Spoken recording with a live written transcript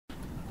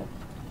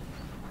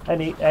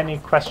Any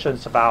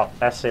questions about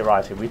essay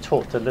writing? We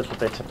talked a little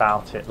bit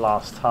about it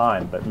last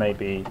time, but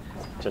maybe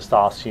just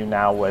ask you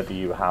now whether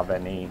you have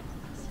any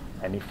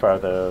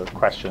further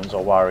questions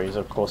or worries.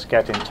 Of course,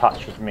 get in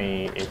touch with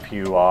me if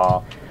you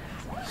are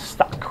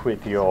stuck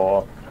with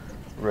your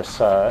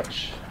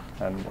research,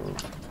 and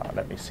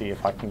let me see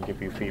if I can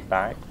give you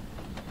feedback.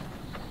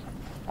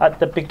 At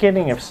the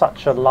beginning of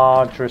such a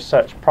large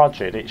research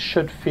project, it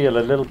should feel a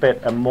little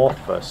bit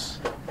amorphous.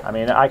 I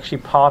mean, actually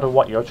part of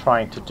what you're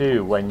trying to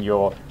do when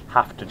you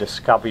have to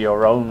discover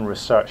your own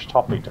research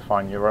topic, to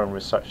find your own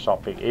research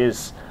topic,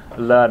 is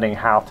learning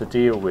how to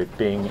deal with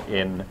being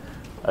in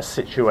a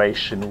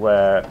situation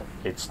where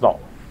it's not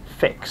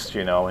fixed,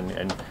 you know,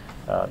 and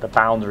the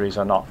boundaries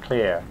are not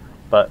clear.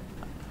 But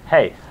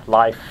hey,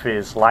 life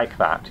is like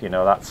that, you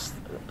know, that's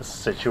a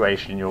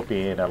situation you'll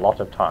be in a lot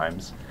of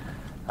times.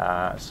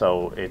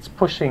 So it's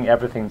pushing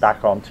everything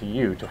back onto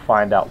you to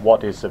find out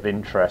what is of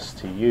interest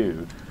to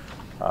you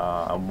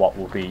and what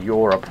will be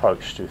your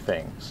approach to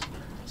things.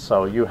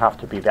 So you have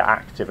to be the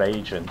active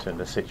agent in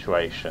the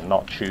situation,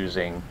 not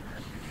choosing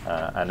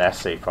an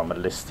essay from a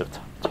list of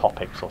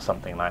topics or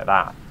something like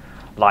that.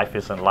 Life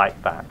isn't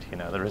like that, you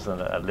know, there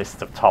isn't a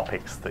list of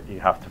topics that you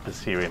have to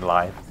pursue in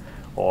life.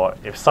 Or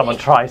if someone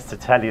tries to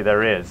tell you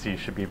there is, you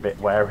should be a bit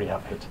wary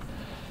of it.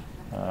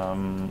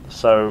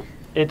 So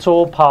it's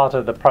all part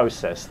of the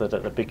process that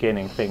at the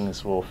beginning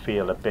things will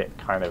feel a bit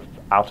kind of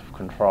out of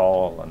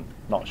control and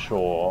not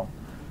sure.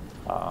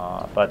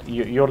 But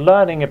you're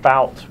learning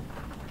about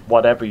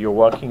whatever you're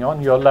working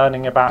on. You're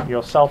learning about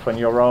yourself and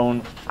your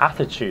own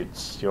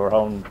attitudes, your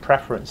own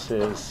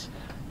preferences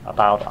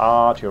about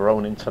art, your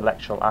own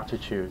intellectual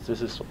attitudes.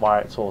 This is why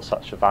it's all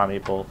such a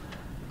valuable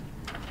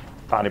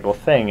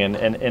thing. And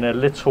in a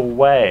little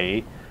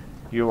way,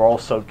 you're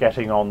also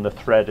getting on the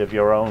thread of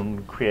your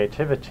own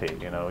creativity.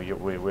 You know,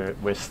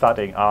 we're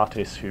studying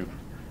artists who've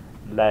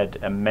led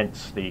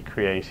immensely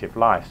creative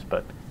lives,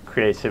 but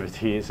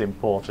creativity is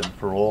important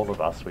for all of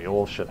us. We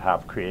all should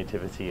have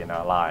creativity in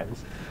our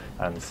lives.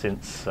 And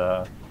since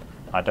I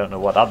don't know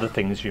what other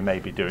things you may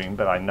be doing,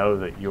 but I know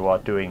that you are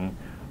doing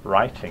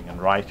writing,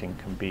 and writing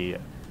can be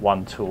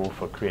one tool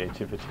for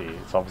creativity.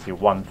 It's obviously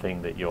one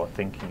thing that you're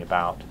thinking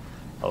about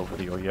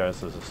over your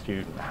years as a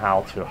student,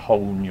 how to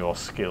hone your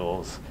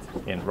skills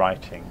in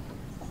writing,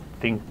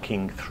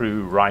 thinking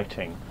through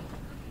writing.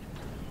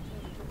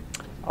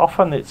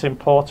 Often it's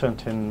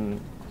important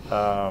in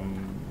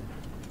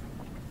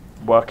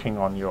working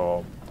on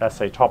your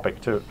essay topic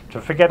to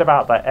forget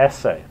about that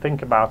essay.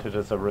 Think about it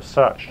as a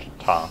research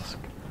task.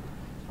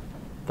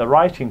 The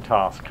writing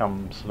task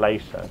comes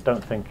later.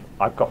 Don't think,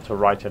 I've got to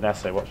write an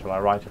essay, what shall I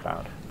write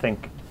about?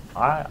 Think,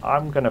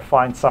 I'm going to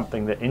find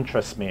something that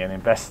interests me and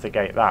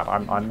investigate that.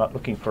 I'm not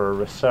looking for a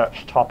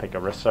research topic, a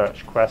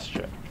research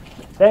question.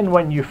 Then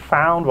when you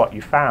found what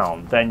you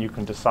found, then you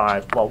can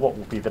decide, well, what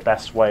will be the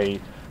best way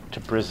to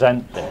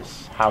present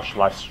this? How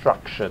shall I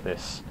structure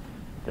this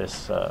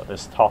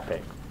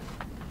topic?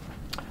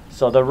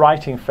 So the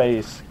writing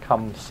phase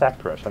comes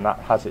separate, and that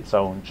has its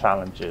own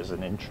challenges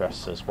and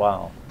interests as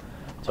well.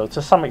 So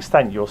to some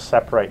extent you'll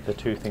separate the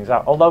two things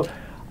out. Although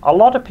a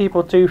lot of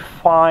people do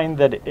find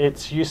that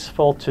it's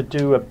useful to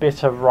do a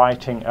bit of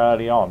writing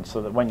early on,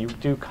 so that when you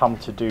do come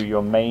to do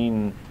your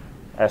main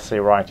essay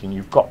writing,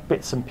 you've got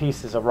bits and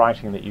pieces of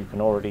writing that you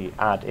can already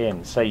add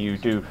in. Say you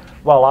do,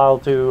 well, I'll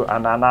do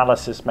an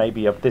analysis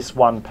maybe of this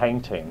one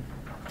painting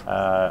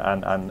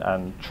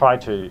and try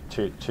to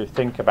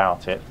think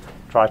about it,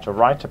 try to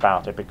write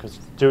about it, because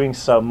doing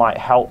so might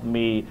help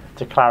me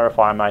to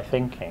clarify my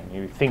thinking.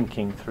 You're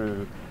thinking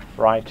through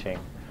writing.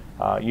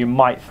 You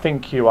might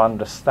think you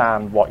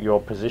understand what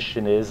your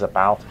position is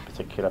about a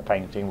particular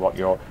painting, what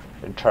your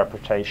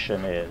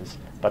interpretation is,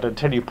 but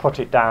until you put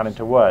it down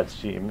into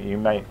words, you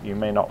might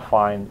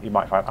find,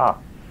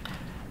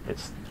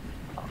 it's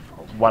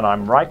when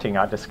I'm writing,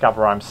 I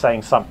discover I'm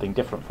saying something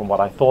different from what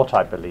I thought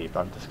I believed.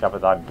 I've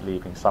discovered I'm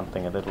believing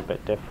something a little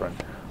bit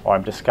different, or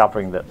I'm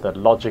discovering that the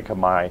logic of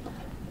my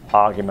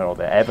argument or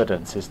the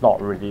evidence is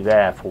not really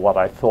there for what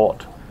I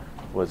thought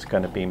was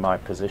going to be my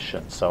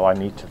position. So I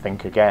need to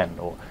think again,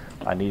 or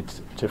I need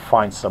to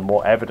find some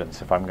more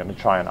evidence if I'm going to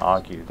try and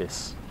argue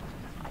this.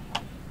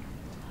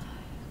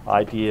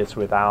 Ideas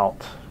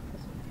without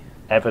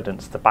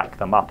evidence to back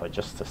them up are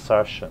just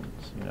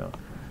assertions, you know.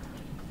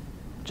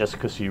 Just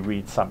because you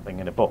read something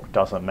in a book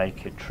doesn't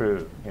make it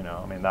true, you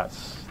know. I mean,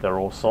 there are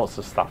all sorts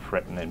of stuff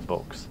written in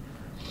books,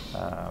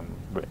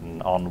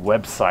 written on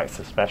websites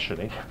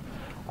especially,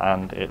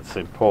 and it's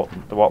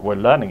important that what we're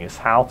learning is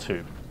how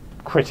to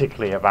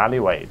critically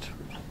evaluate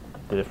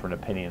the different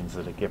opinions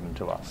that are given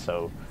to us.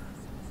 So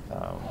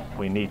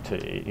we need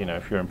to, you know,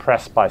 if you're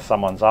impressed by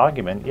someone's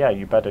argument, yeah,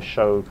 you better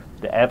show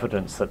the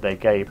evidence that they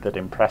gave that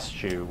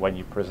impressed you when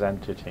you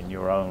present it in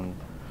your own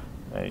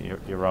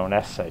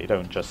essay. You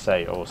don't just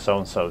say, oh,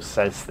 so-and-so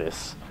says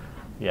this.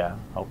 Yeah,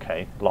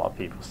 okay, a lot of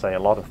people say a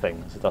lot of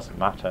things, it doesn't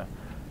matter.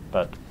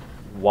 But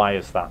why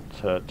is that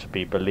to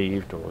be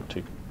believed or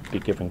to be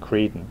given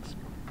credence?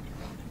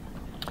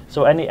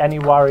 So any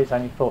worries,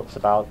 any thoughts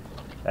about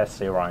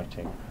essay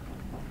writing?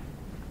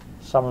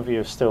 Some of you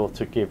are still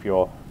to give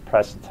your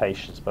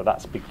presentations, but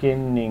that's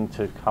beginning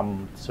to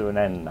come to an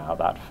end now,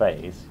 that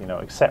phase, you know,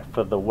 except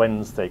for the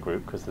Wednesday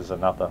group, because there's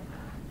another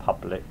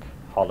public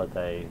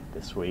holiday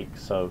this week,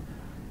 so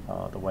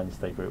the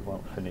Wednesday group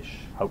won't finish.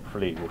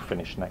 Hopefully will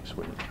finish next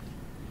week,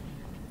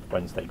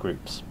 Wednesday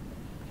groups.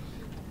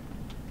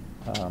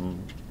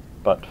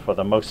 But for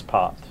the most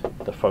part,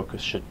 the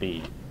focus should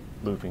be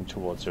moving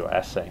towards your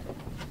essay.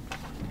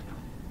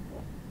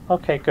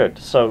 Okay, good.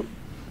 So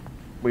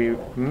we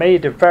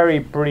made a very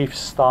brief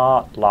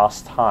start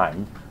last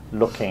time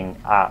looking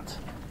at,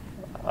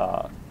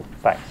 in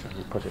fact,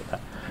 we put it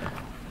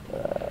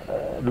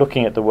there,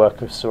 looking at the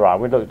work of Seurat.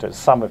 We looked at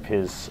some of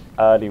his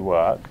early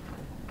work,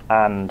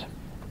 and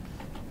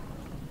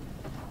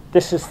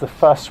this is the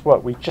first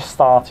work we just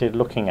started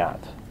looking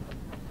at,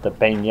 the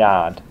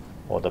baignade,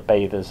 or the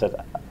bathers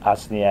at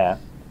Asnières,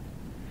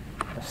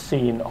 a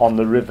scene on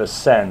the river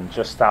Seine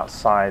just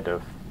outside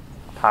of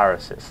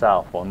Paris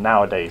itself, or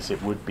nowadays it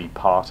would be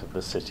part of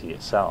the city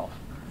itself.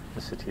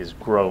 The city has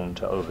grown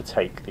to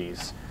overtake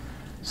these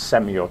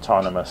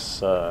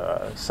semi-autonomous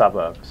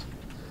suburbs.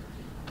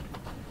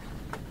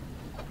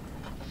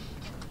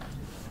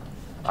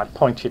 I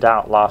pointed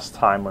out last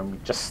time when we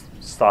just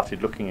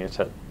started looking at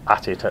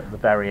it at the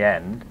very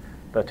end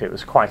that it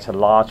was quite a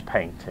large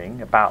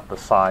painting, about the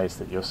size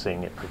that you're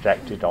seeing it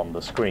projected on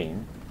the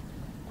screen,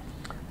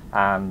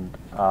 and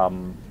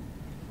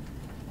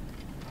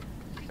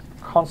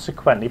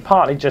consequently,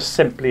 partly just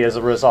simply as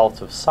a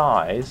result of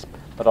size,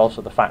 but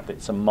also the fact that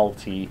it's a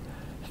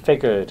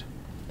multi-figured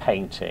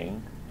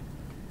painting.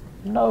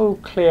 No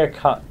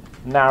clear-cut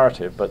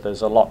narrative, but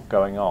there's a lot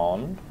going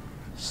on.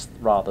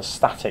 Rather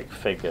static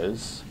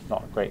figures,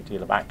 not a great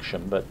deal of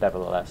action, but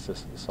nevertheless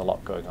there's a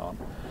lot going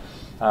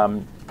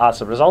on. As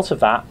a result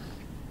of that,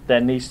 there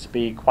needs to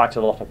be quite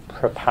a lot of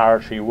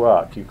preparatory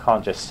work. You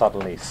can't just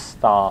suddenly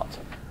start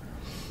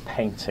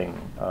painting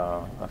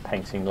a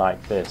painting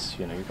like this.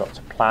 You know, you've got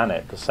to plan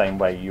it the same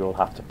way you'll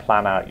have to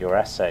plan out your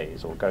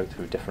essays or go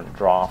through different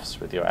drafts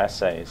with your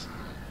essays.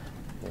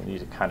 You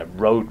need a kind of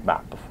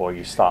roadmap before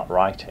you start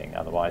writing,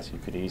 otherwise you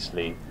could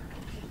easily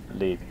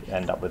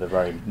end up with a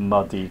very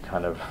muddy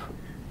kind of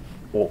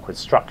awkward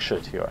structure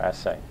to your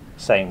essay.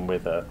 Same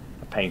with a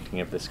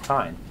painting of this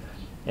kind.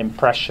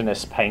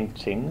 Impressionist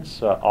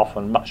paintings are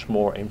often much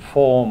more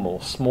informal,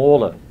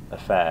 smaller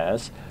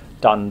affairs,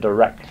 done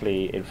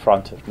directly in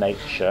front of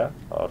nature,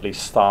 or at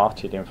least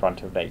started in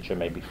front of nature,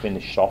 maybe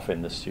finished off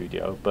in the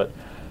studio, but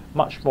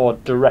much more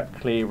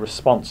directly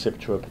responsive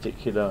to a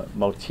particular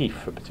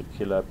motif, a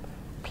particular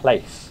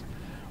place.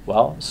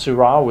 Well,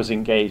 Seurat was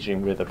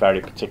engaging with a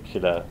very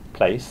particular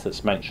place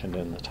that's mentioned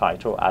in the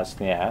title,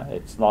 Asnières.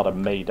 It's not a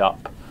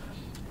made-up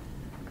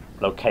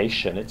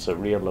location, it's a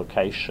real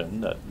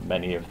location that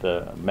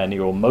many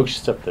or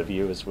most of the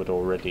viewers would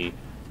already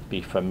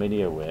be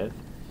familiar with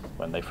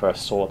when they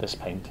first saw this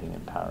painting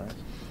in Paris.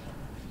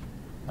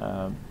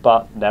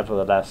 But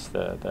nevertheless,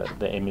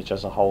 the image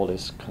as a whole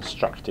is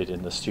constructed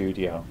in the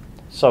studio.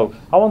 So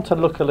I want to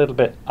look a little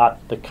bit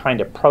at the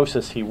kind of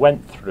process he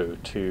went through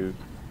to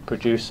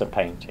produce a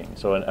painting.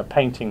 So a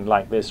painting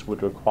like this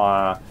would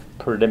require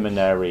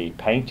preliminary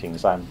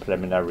paintings and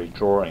preliminary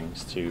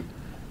drawings to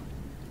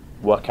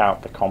work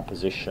out the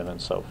composition and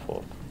so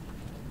forth.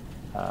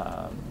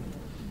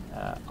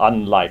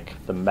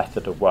 Unlike the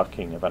method of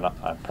working of an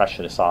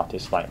impressionist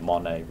artist like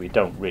Monet, we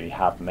don't really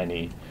have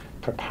many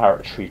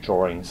preparatory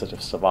drawings that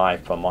have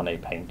survived for Monet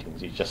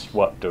paintings. You just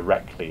work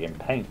directly in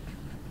paint.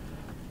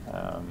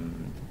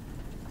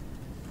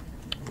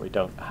 We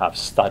don't have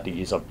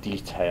studies of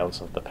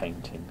details of the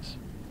paintings.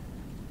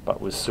 But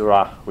with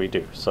Seurat we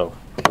do, so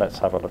let's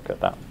have a look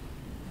at that.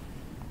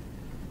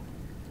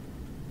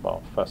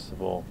 Well, first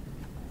of all,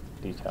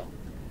 detail.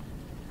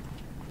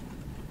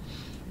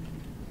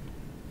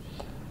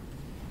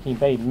 He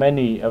made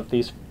many of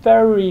these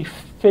very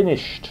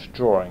finished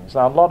drawings.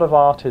 Now, a lot of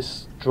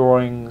artists'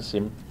 drawings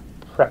in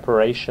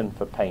preparation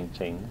for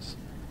paintings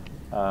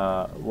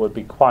would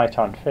be quite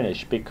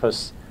unfinished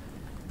because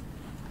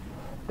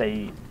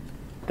they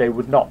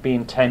would not be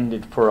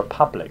intended for a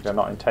public. They're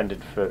not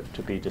intended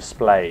to be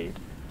displayed.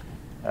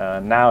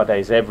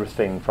 Nowadays,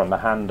 everything from the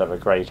hand of a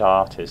great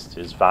artist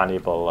is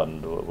valuable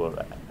and will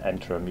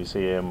enter a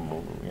museum.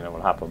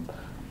 Will have a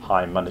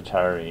high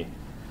monetary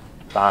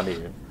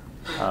value.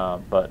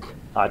 But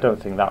I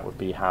don't think that would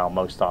be how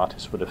most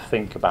artists would have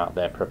think about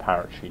their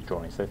preparatory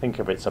drawings. They think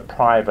of it as a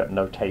private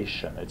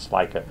notation. It's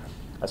like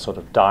a sort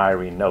of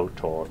diary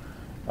note, or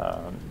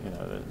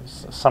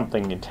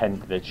something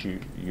intended that you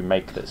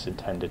make that's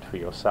intended for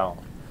yourself,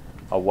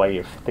 a way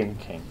of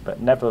thinking. But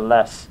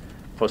nevertheless,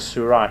 for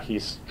Seurat,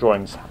 his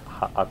drawings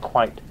are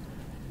quite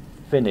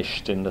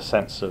finished in the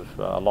sense of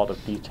a lot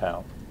of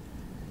detail.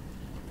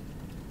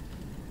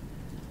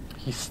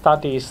 He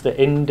studies the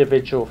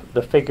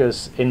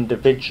figures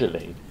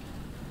individually.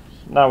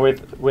 Now,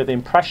 with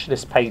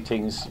Impressionist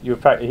paintings,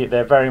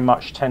 they very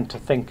much tend to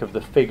think of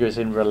the figures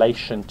in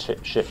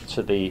relationship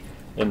to the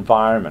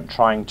environment,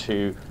 trying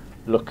to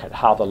look at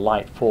how the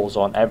light falls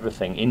on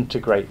everything,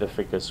 integrate the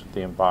figures with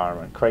the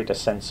environment, create a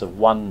sense of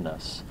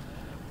oneness.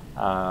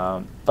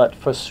 But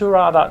for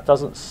Seurat, that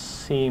doesn't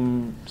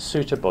seem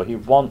suitable. He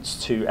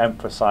wants to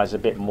emphasize a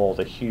bit more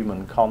the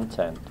human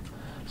content.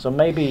 So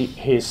maybe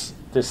his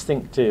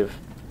distinctive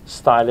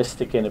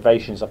stylistic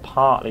innovations are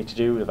partly to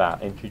do with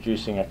that,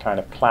 introducing a kind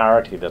of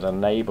clarity that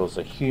enables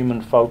a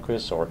human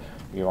focus, or if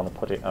you want to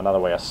put it another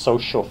way, a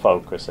social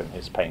focus in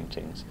his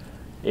paintings.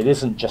 It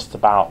isn't just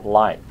about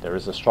light. There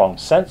is a strong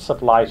sense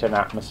of light and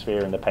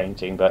atmosphere in the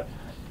painting, but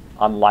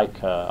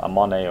unlike a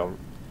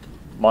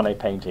Monet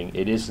painting,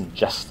 it isn't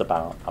just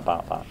about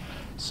that.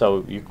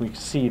 So you can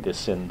see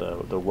this in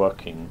the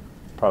working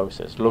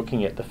process,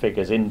 looking at the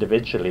figures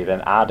individually,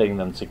 then adding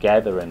them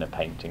together in a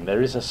painting.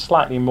 There is a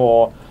slightly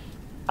more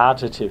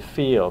additive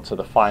feel to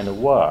the final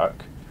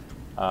work,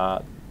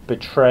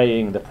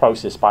 betraying the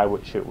process by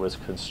which it was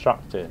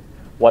constructed.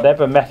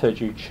 Whatever method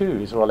you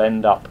choose will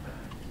end up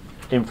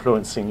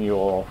influencing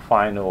your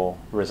final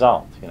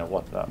result. You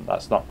know,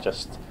 that's not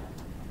just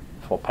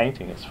for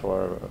painting, it's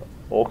for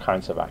all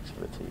kinds of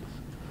activities.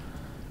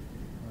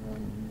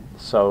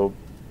 So,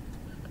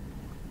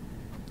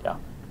 yeah,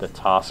 the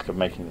task of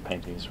making the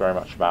painting is very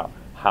much about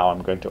how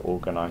I'm going to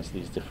organize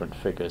these different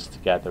figures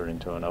together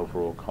into an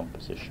overall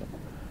composition.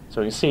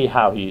 So you see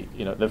how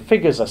the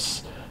figures are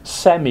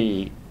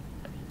semi-clothed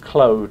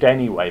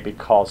anyway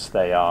because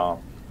they are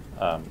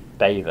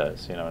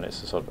bathers, and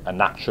it's a sort of a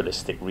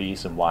naturalistic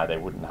reason why they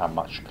wouldn't have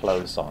much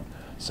clothes on.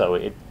 So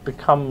it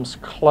becomes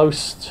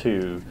close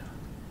to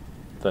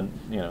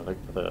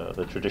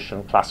the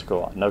traditional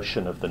classical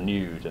notion of the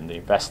nude and the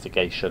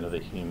investigation of the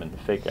human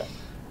figure,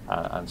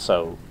 and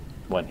so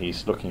when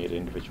he's looking at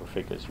individual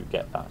figures, you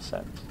get that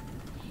sense.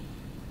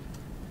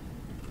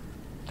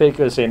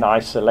 Figures in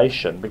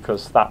isolation,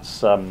 because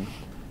that's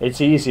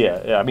it's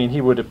easier. I mean,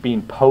 he would have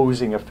been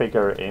posing a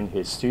figure in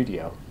his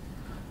studio,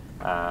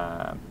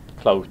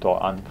 clothed or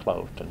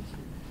unclothed, and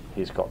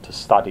he's got to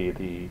study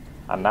the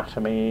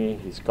anatomy.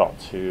 He's got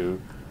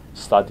to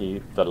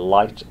study the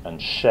light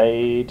and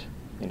shade.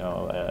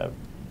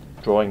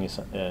 Drawing is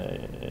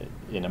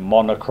in a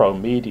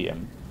monochrome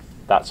medium.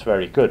 That's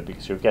very good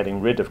because you're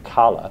getting rid of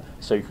color,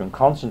 so you can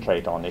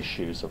concentrate on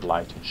issues of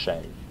light and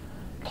shade,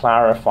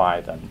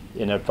 clarify them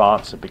in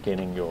advance of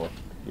beginning your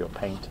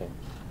painting.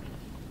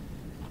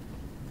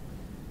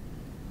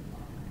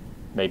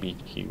 Maybe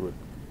he would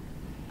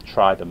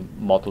try the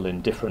model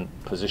in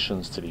different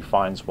positions till he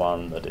finds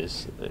one that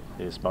is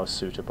most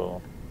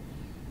suitable.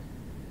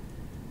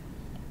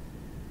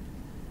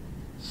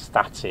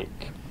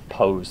 Static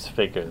posed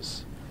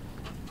figures,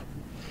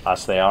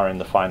 as they are in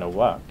the final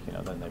work,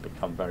 then they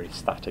become very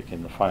static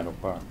in the final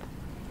work.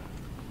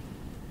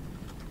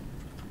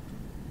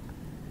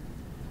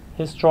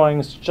 His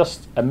drawings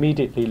just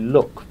immediately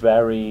look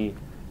very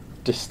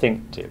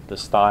distinctive. The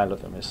style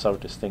of them is so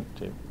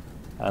distinctive,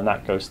 and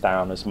that goes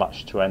down as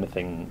much to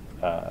anything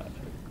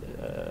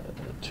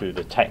to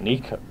the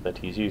technique that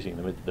he's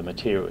using, the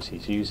materials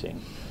he's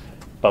using.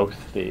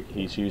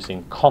 He's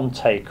using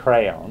Conte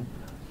crayon,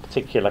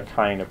 particular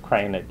kind of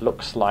crayon. It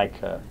looks like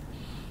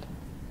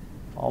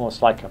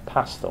almost like a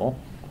pastel,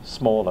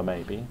 smaller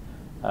maybe,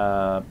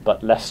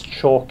 but less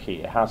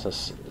chalky. It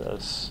has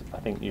I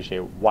think usually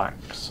a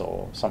wax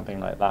or something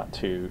like that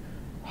to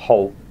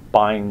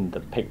bind the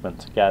pigment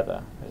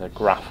together. It's a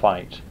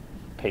graphite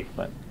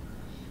pigment.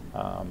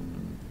 I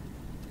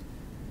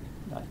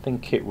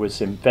think it was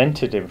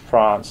invented in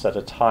France at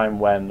a time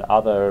when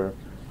other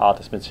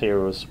artist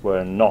materials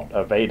were not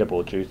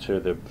available due to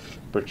the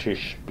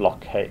British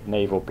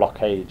naval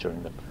blockade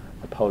during the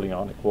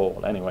Napoleonic War.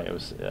 Anyway, it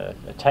was a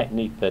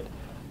technique that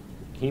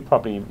he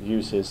probably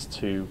uses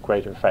to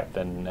greater effect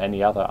than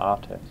any other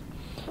artist.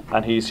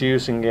 And he's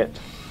using it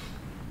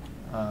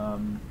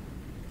on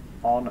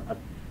a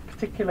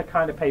particular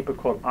kind of paper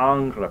called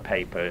Ingres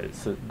paper.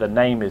 The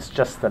name is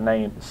just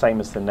same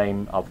as the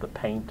name of the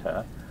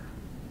painter,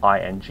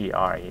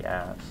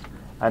 Ingres.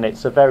 And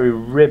it's a very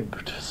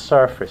ribbed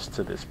surface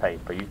to this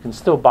paper. You can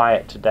still buy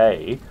it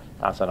today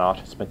as an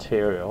artist's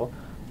material.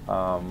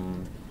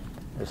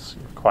 It's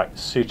quite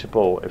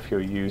suitable if you're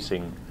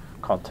using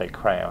Conte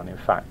crayon. In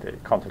fact,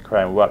 Conte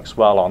crayon works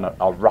well on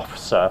a rough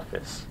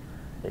surface.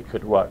 It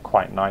could work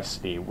quite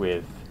nicely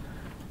with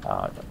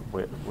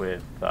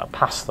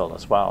pastel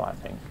as well, I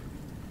think.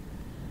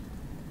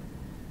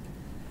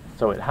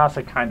 So it has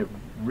a kind of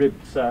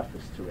ribbed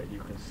surface to it. You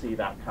can see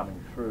that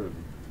coming through.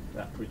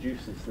 That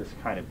produces this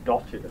kind of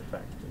dotted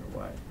effect in a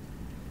way.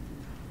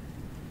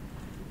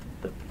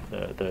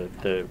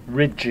 The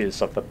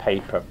ridges of the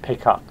paper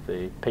pick up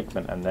the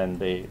pigment, and then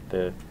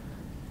the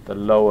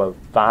lower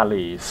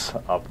valleys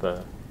of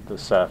the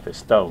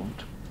surface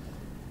don't,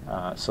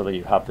 so that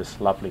you have this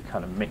lovely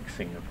kind of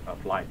mixing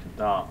of light and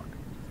dark.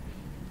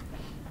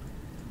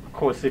 Of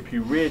course, if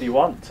you really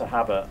want to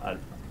have a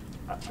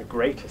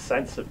greater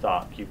sense of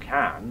dark, you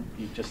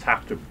just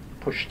have to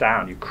push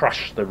down, you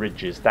crush the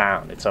ridges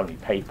down. It's only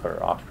paper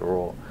after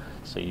all,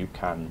 so you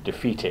can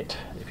defeat it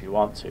if you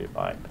want to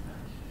by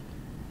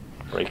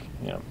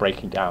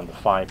breaking down the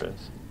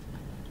fibers.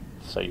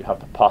 So you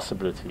have the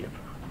possibility of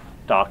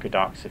darker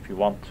darks if you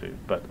want to,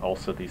 but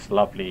also these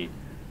lovely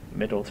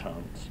middle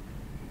tones.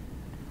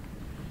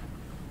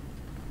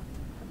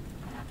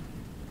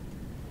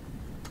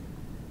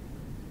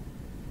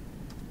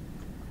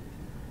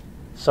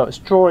 So it's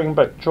drawing,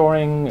 but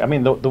drawing, I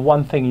mean, the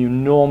one thing you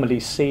normally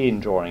see in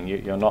drawing,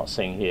 you're not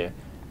seeing here,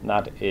 and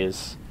that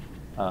is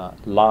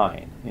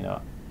line. You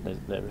know,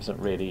 there isn't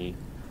really,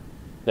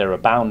 there are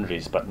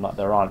boundaries, but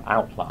there aren't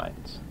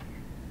outlines.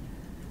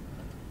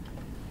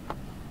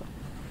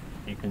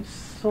 You can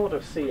sort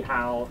of see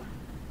how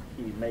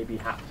he maybe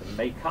had to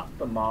make up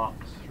the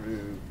marks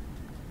through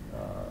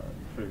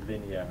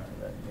linear,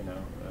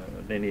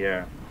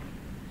 linear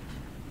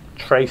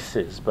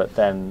traces, but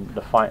then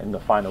in the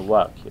final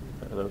work,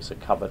 those are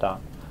covered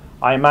up.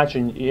 I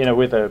imagine, you know,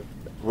 with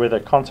a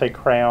Conte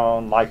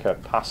crayon, like a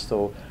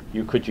pastel,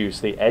 you could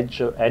use the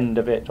end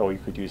of it, or you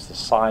could use the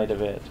side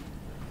of it.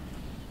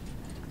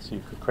 So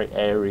you could create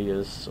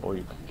areas, or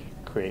you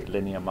could create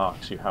linear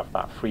marks. You have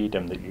that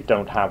freedom that you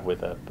don't have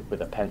with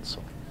a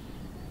pencil.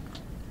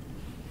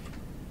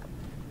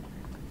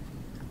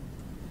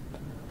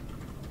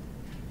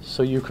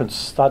 So you can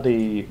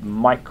study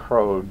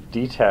micro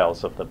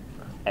details of the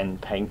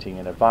end painting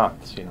in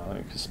advance. You know,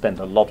 you can spend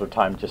a lot of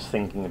time just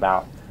thinking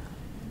about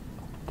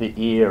the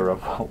ear of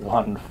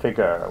one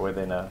figure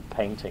within a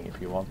painting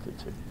if you wanted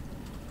to.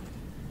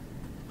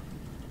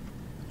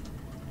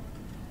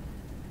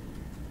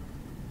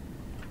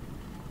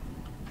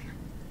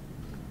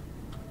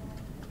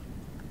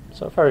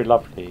 So very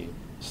lovely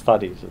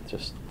studies of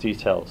just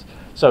details.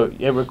 So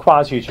it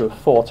requires you to have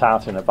thought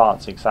out in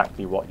advance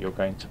exactly what you're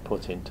going to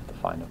put into the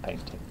final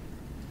painting.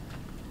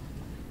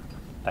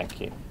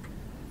 Thank you.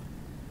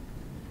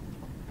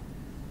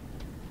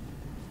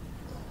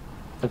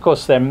 Of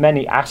course, there are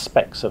many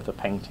aspects of the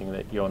painting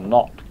that you're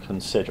not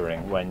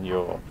considering when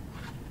you're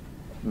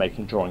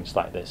making drawings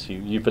like this.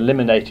 You've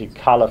eliminated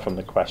colour from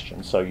the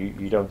question, so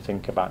you don't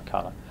think about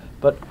colour.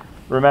 But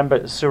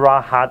remember,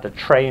 Seurat had a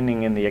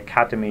training in the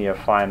Academy of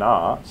Fine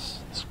Arts,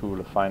 the School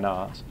of Fine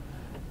Arts,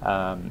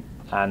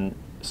 and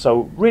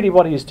so really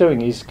what he's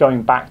doing, he's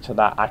going back to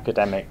that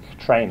academic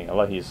training.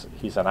 Although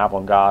he's an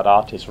avant-garde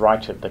artist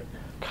right at the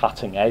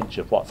cutting edge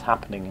of what's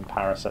happening in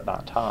Paris at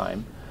that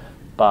time,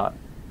 but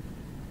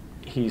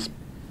he's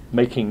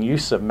making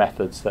use of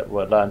methods that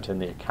were learnt in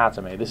the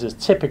academy. This is a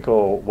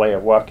typical way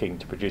of working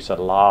to produce a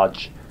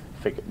large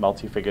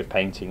multi-figured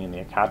painting in the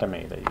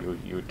academy, that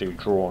you would do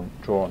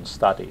drawn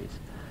studies.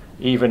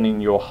 Even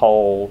in your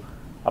whole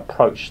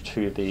approach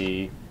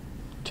to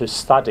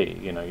study,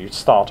 you know, you'd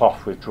start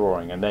off with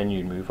drawing and then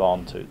you move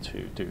on to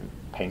do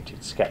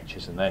painted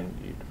sketches, and then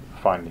you'd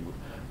finally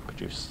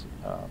produce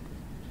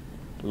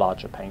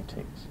larger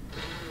paintings.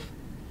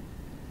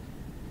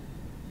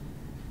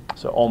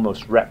 So it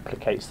almost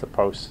replicates the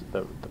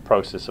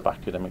process of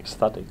academic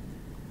study.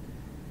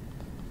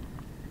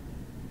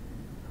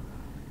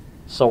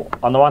 So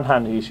on the one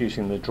hand, he's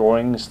using the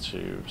drawings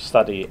to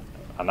study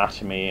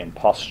anatomy and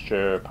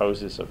posture,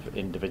 poses of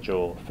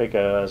individual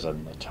figures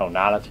and the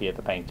tonality of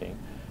the painting.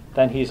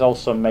 Then he's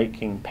also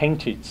making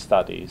painted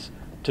studies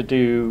to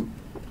do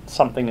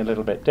something a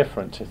little bit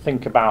different, to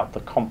think about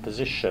the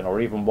composition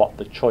or even what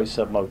the choice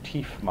of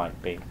motif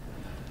might be.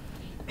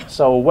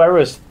 So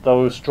whereas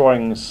those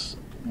drawings,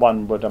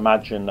 one would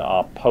imagine,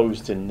 are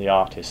posed in the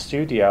artist's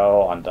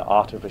studio under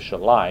artificial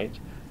light,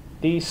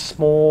 these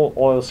small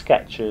oil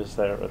sketches,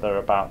 they're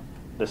about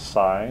this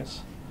size,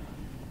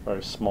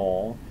 very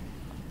small,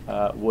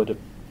 would have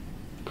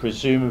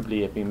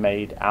presumably have been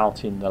made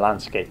out in the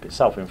landscape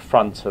itself, in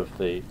front of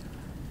the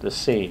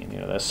scene. You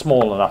know, they're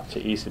small enough to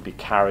easily be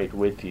carried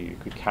with you. You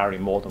could carry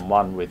more than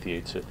one with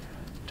you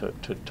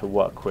to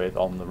work with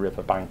on the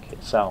river bank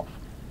itself.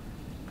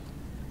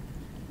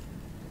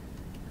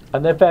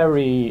 And they're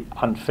very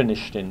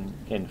unfinished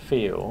in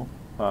feel,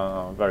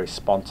 very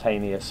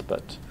spontaneous,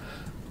 but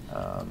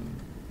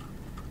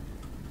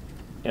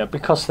you know,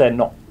 because they're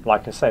not,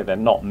 like I say, they're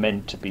not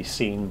meant to be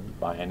seen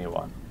by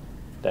anyone.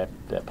 They're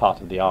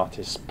part of the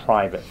artist's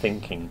private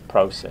thinking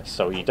process.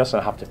 So he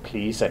doesn't have to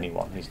please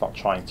anyone. He's not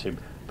trying to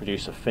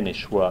produce a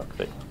finished work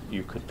that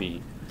you could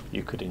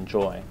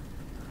enjoy.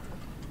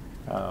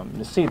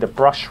 You see the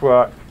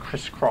brushwork,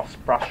 crisscross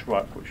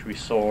brushwork, which we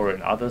saw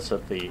in others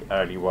of the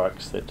early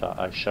works that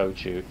I showed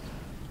you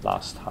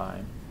last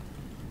time.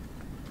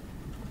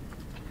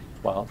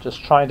 Well,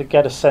 just trying to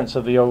get a sense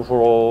of the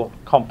overall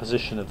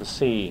composition of the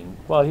scene.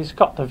 Well, he's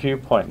got the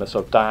viewpoint, the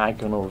sort of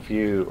diagonal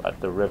view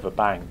at the river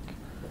bank.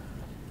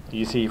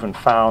 He's even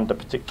found a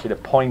particular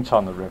point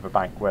on the river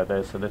bank where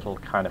there's a little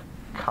kind of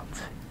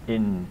cut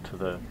into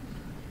the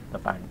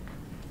bank.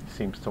 He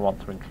seems to want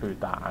to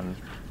include that, and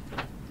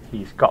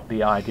he's got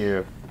the idea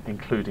of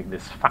including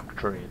this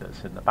factory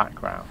that's in the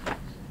background.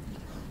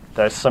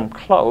 There's some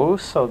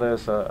clothes, so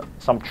there's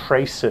some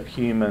trace of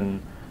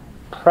human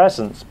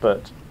presence,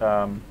 but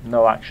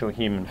no actual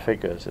human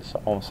figures. It's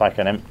almost like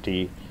an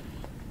empty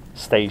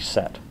stage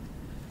set.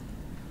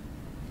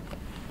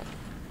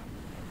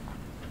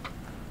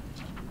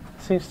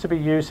 Seems to be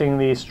using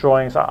these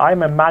drawings.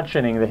 I'm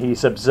imagining that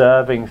he's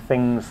observing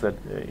things that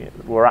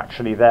were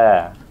actually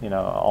there, you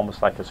know,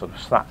 almost like a sort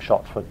of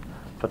snapshot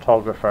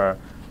photographer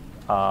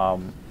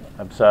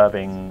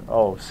observing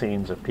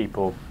scenes of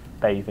people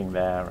bathing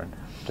there and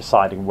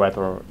deciding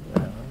whether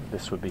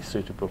this would be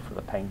suitable for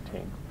the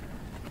painting.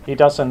 he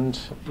doesn't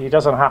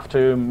have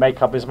to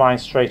make up his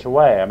mind straight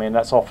away. I mean,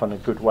 that's often a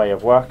good way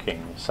of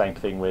working. Same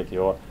thing with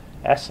your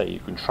essay. You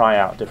can try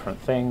out different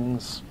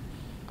things,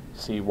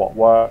 see what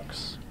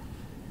works.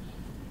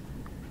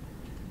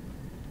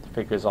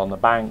 Figures on the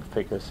bank,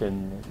 figures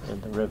in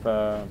the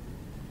river.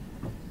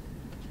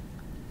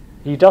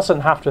 He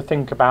doesn't have to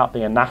think about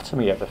the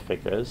anatomy of the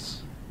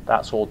figures.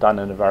 That's all done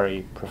in a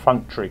very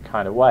perfunctory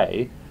kind of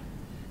way.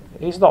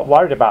 He's not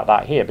worried about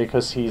that here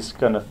because he's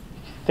going to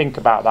think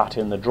about that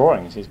in the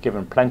drawings. He's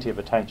given plenty of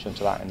attention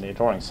to that in the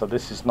drawings, so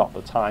this is not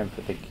the time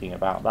for thinking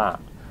about that.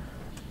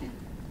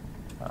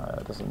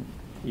 It doesn't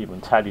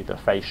even tell you the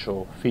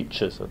facial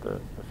features of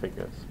the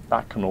figures.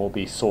 That can all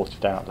be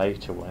sorted out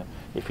later, where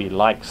if he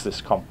likes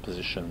this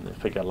composition, the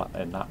figure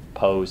in that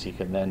pose, he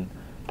can then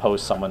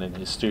pose someone in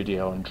his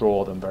studio and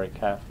draw them very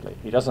carefully.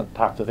 He doesn't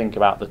have to think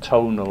about the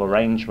tonal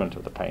arrangement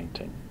of the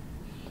painting.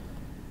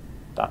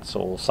 That's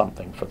all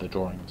something for the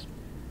drawings.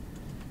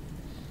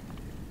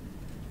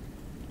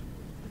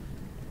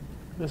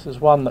 This is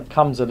one that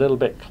comes a little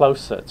bit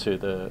closer to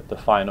the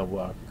final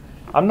work.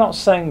 I'm not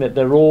saying that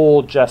they're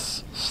all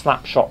just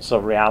snapshots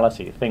of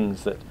reality,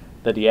 things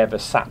that he ever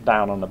sat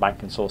down on the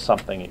bank and saw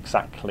something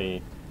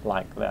exactly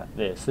like that.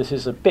 This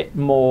is a bit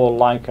more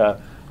like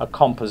a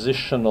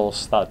compositional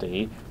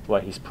study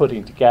where he's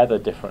putting together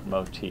different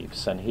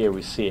motifs, and here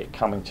we see it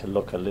coming to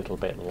look a little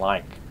bit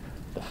like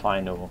the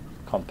final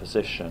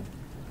composition.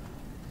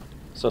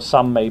 So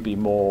some may be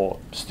more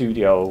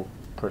studio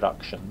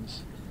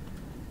productions,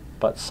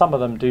 but some of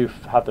them do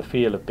have the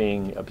feel of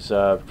being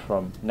observed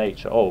from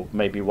nature. Oh,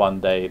 maybe one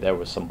day there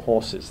were some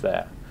horses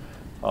there.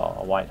 Oh,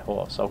 a white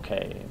horse,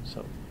 okay,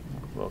 so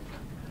we'll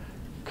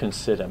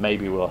consider,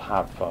 maybe we'll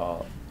have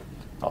a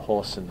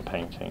horse in the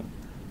painting.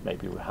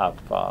 Maybe we'll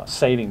have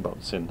sailing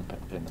boats in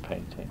the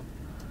painting.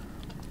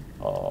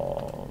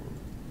 Or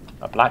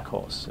a black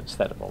horse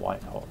instead of a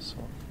white horse.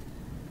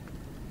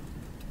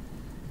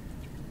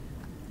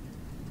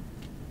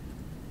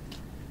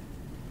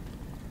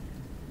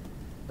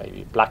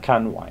 Maybe black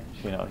and white.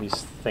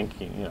 He's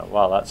thinking,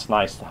 well, that's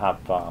nice to have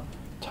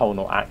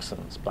tonal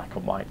accents, black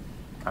and white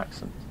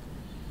accents.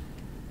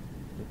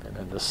 And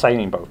in the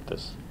sailing boat,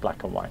 there's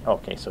black and white.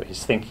 Okay, so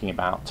he's thinking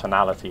about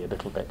tonality a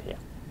little bit here.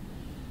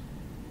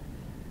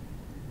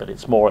 But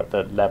it's more at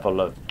the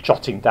level of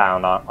jotting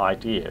down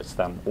ideas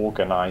than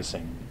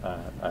organizing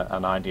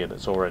an idea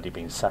that's already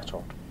been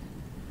settled.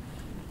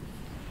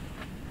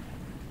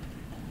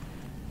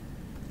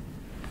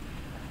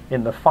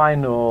 In the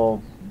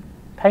final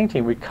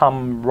painting, we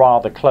come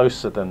rather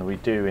closer than we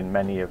do in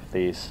many of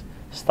these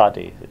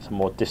studies. It's a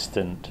more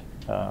distant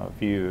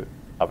view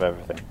of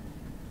everything.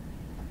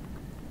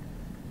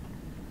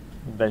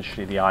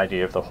 Eventually the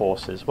idea of the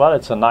horses, well,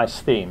 it's a nice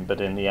theme, but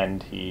in the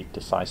end he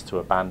decides to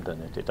abandon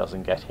it. It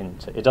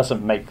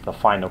doesn't make the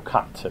final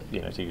cut, to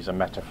use a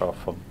metaphor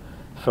from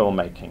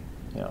filmmaking.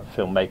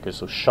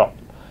 Filmmakers will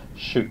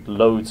shoot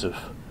loads of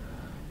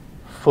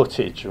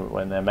footage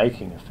when they're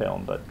making a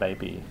film, but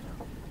maybe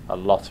a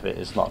lot of it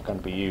is not going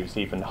to be used.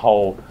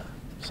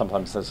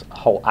 Sometimes there's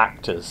whole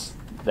actors,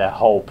 their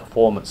whole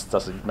performance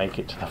doesn't make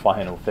it to the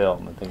final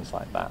film and things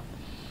like that.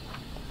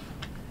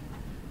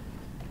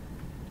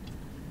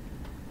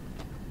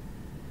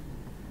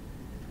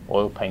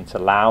 Oil paint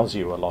allows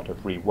you a lot of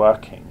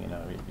reworking.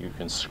 You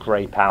can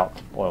scrape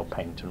out oil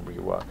paint and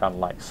rework,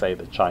 unlike, say,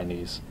 the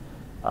Chinese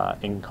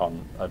ink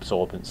on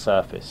absorbent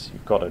surface.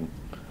 You've got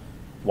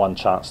one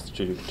chance to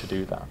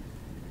do that.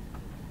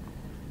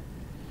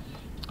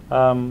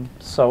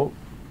 So,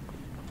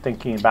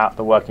 thinking about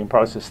the working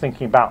process,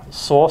 thinking about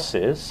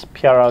sources,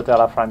 Piero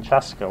della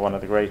Francesca, one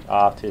of the great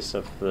artists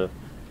of the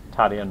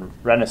Italian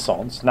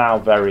Renaissance, now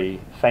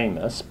very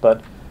famous,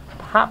 but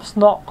perhaps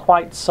not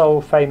quite so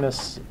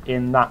famous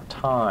in that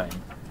time.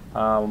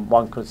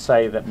 One could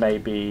say that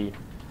maybe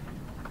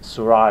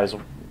Seurat is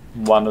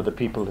one of the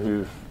people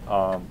who've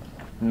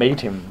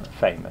made him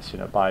famous,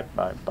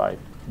 by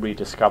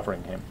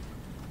rediscovering him.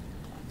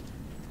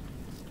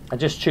 I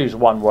just choose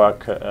one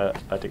work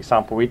as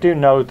example. We do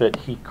know that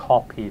he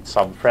copied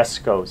some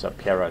frescoes of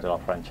Piero della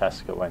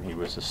Francesca when he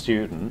was a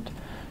student,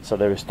 so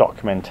there is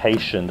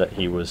documentation that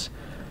he was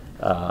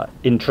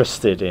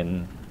interested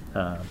in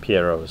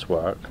Piero's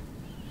work.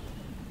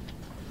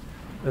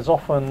 There's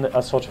often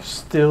a sort of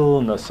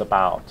stillness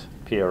about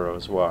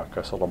Piero's work,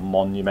 a sort of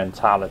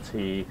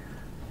monumentality,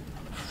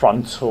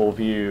 frontal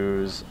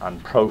views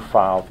and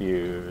profile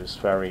views,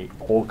 very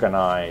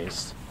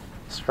organized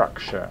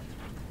structure.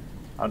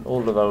 And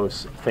all of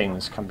those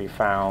things can be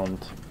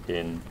found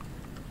in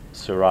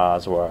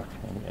Seurat's work,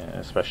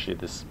 especially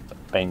this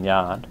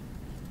Baignade.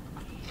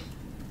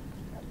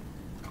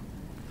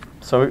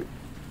 So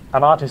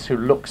an artist who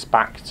looks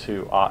back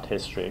to art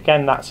history,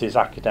 again, that's his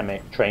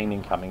academic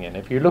training coming in.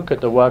 If you look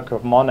at the work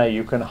of Monet,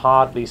 you can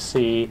hardly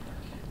see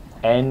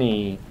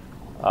any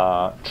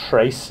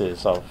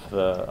traces of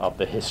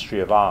the history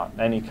of art,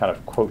 any kind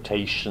of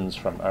quotations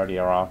from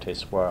earlier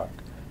artists' work.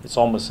 It's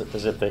almost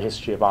as if the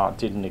history of art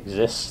didn't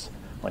exist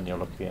when you're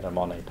looking at a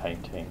Monet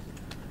painting,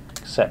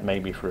 except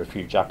maybe for a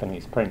few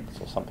Japanese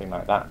prints or something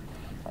like that.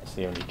 That's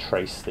the only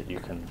trace that you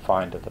can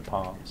find of the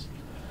past.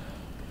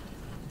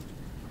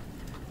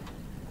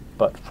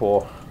 But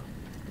for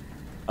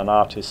an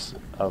artist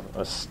of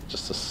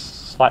just a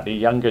slightly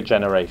younger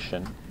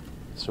generation,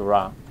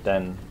 Seurat,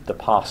 then the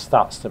past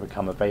starts to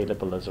become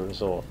available as a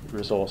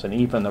resource, and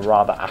even the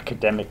rather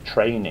academic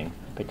training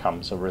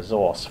becomes a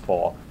resource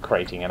for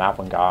creating an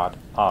avant-garde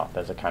art.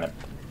 There's a kind of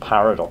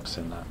paradox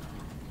in that.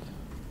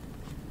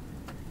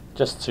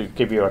 Just to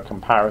give you a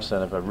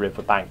comparison of a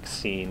riverbank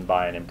scene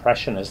by an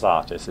impressionist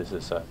artist, this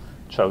is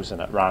chosen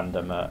at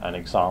random an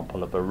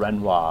example of a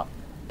Renoir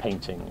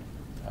painting,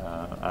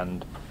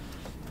 and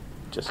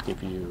just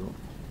give you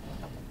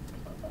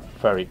a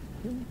very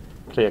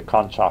clear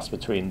contrast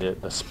between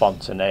the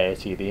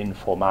spontaneity, the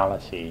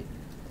informality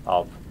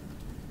of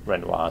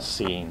Renoir's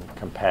scene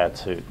compared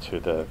to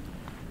the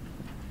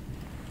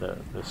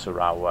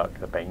Seurat work,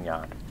 the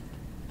Baignade.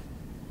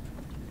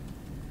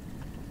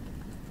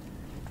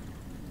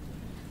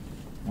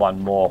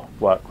 One more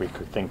work we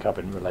could think of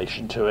in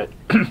relation to it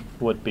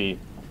would be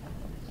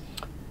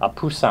a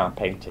Poussin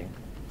painting,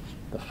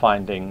 the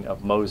finding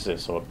of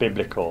Moses, or a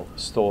biblical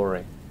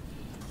story,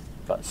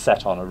 but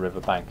set on a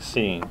riverbank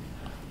scene.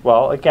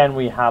 Well, again,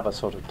 we have a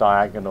sort of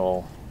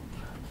diagonal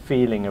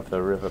feeling of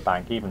the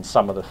riverbank, even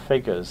some of the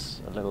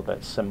figures a little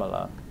bit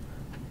similar.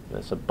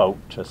 There's a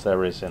boat, as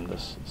there is in the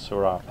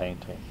Seurat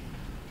painting.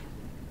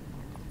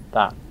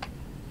 That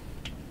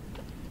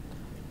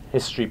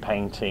history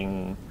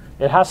painting,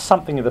 it has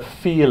something of the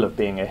feel of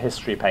being a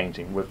history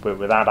painting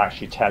without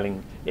actually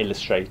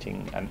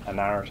illustrating a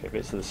narrative.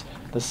 It's this,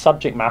 the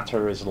subject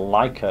matter is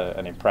like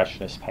an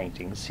impressionist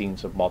painting,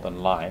 scenes of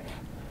modern life,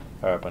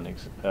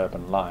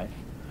 urban life,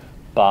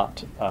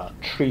 but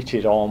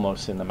treated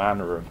almost in the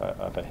manner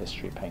of a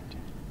history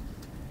painting.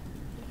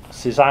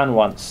 Cézanne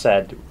once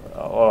said,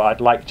 I'd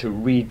like to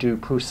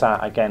redo Poussin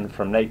again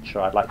from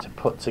nature. I'd like to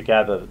put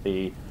together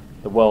the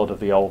world of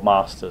the old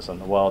masters and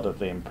the world of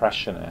the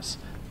impressionists.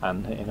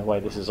 And in a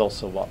way, this is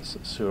also what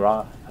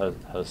Seurat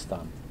has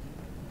done.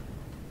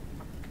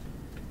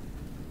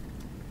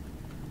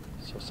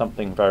 So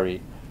something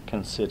very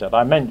considered.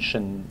 I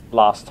mentioned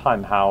last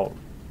time how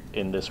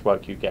in this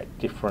work you get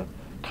different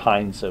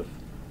kinds of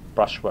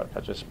brushwork. I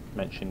just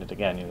mentioned it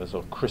again. There's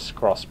a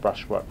crisscross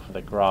brushwork for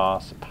the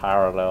grass,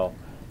 parallel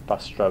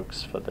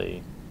brushstrokes for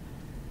the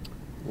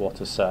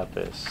water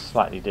surface,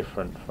 slightly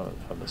different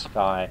from the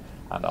sky,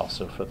 and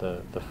also for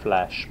the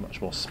flesh,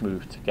 much more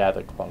smooth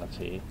together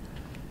quality.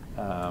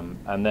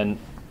 And then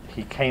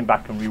he came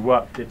back and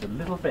reworked it a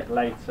little bit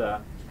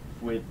later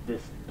with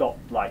this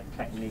dot-like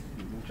technique.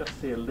 You can just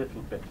see a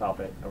little bit of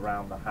it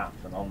around the hat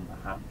and on the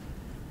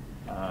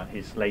hat.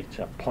 His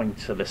later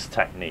pointillist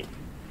technique.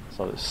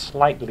 So it's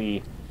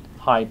slightly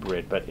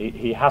hybrid, but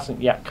he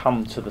hasn't yet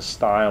come to the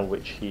style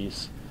which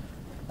he's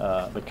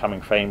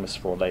becoming famous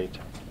for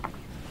later.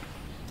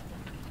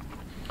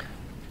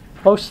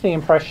 Most of the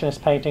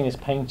Impressionist painting is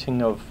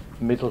painting of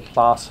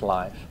middle-class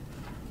life.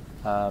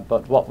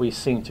 But what we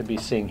seem to be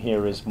seeing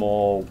here is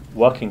more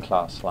working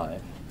class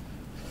life.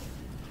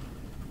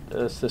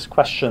 There's this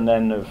question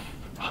then of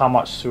how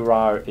much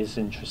Seurat is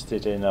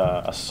interested in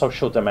a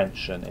social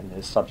dimension in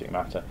his subject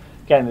matter.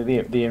 Again,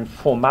 the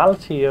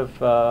informality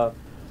of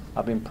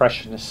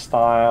Impressionist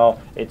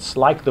style, it's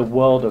like the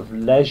world of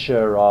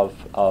leisure of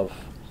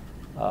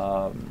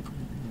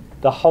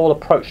the whole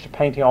approach to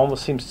painting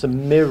almost seems to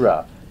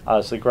mirror,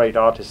 as the great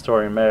art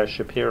historian Meir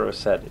Shapiro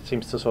said, it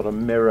seems to sort of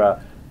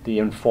mirror the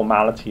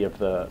informality of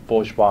the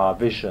bourgeois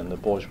vision, the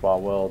bourgeois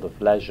world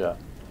of leisure.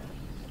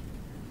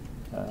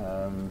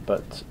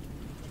 But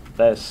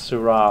there's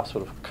Seurat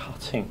sort of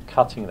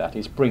cutting that.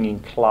 He's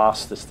bringing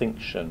class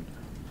distinction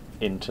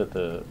into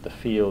the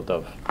field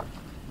of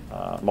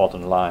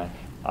modern life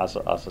as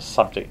a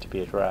subject to be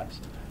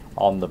addressed.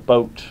 On the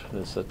boat,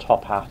 there's a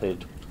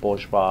top-hatted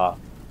bourgeois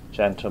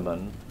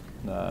gentleman,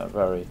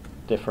 very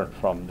different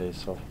from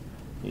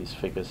these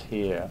figures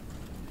here.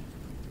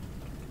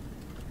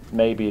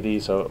 Maybe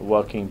these are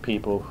working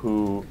people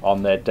who,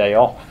 on their day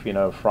off,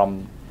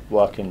 from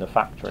work in the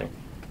factory.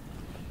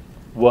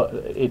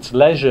 It's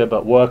leisure,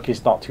 but work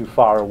is not too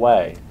far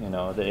away. In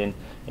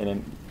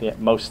the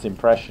most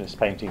Impressionist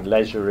painting,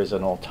 leisure is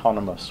an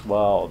autonomous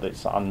world.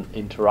 It's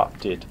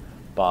uninterrupted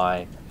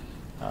by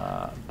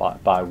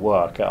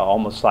work,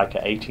 almost like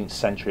an 18th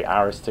century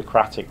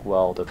aristocratic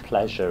world of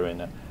pleasure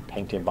in a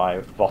painting by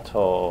Watteau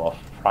or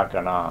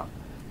Fragonard.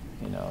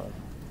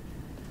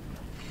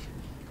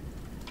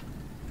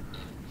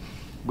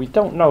 We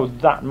don't know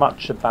that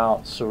much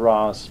about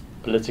Seurat's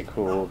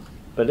political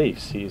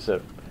beliefs. He was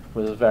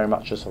very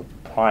much a sort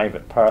of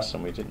private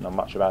person. We didn't know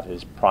much about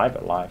his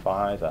private life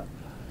either.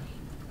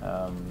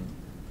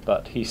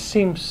 But he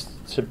seems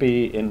to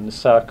be in the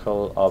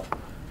circle of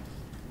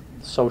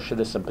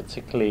socialism,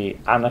 particularly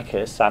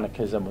anarchists.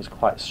 Anarchism was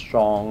quite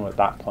strong at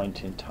that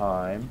point in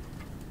time.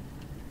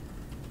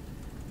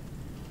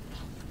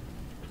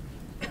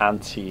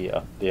 Anti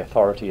the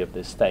authority of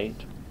the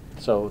state.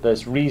 So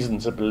there's reason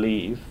to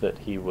believe that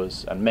he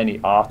was, and many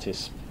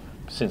artists,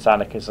 since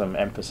anarchism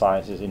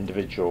emphasizes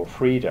individual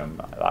freedom,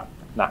 that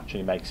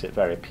naturally makes it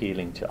very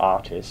appealing to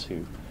artists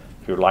who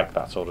like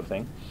that sort of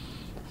thing.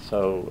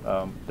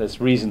 So there's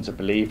reason to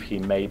believe he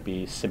may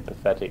be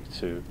sympathetic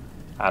to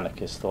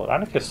anarchist thought.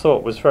 Anarchist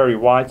thought was very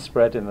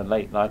widespread in the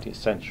late 19th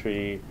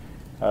century,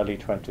 early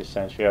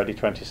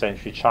 20th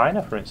century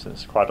China, for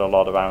instance. Quite a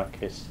lot of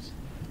anarchists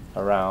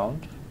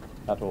around.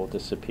 That all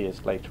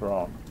disappears later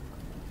on.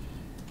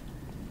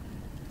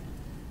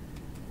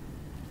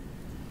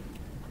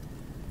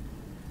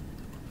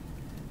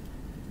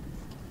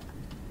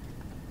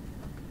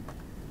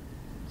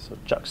 So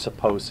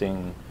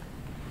juxtaposing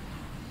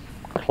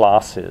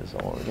classes,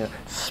 or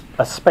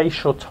a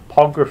spatial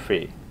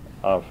topography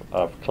of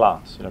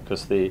class,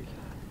 because the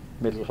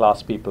middle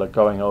class people are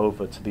going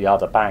over to the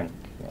other bank.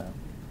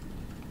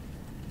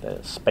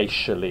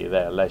 Spatially,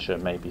 their leisure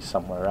may be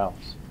somewhere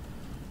else.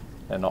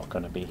 They're not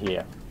going to be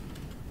here.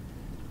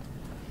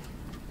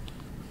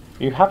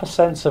 You have a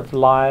sense of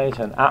light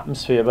and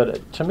atmosphere,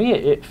 but to me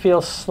it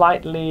feels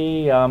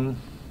slightly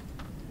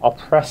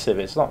oppressive.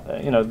 It's not,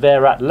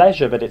 they're at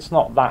leisure, but it's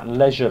not that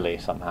leisurely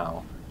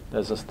somehow.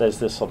 There's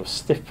this sort of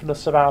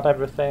stiffness about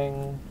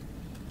everything.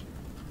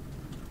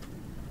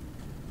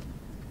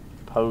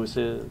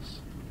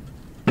 Poses.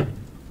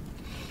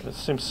 It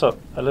seems a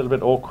little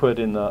bit awkward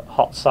in the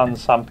hot sun.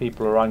 Some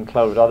people are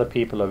unclothed, other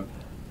people are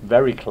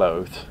very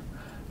clothed.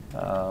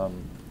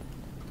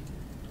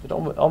 It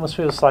almost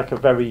feels like a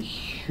very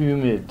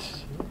humid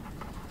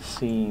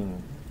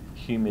scene,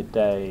 humid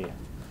day,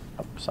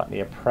 slightly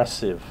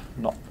oppressive,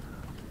 not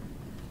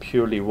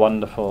purely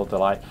wonderful,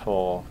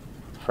 delightful,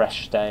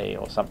 fresh day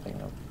or something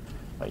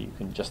where you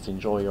can just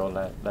enjoy your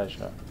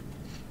leisure.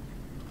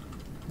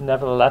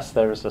 Nevertheless,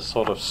 there is a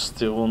sort of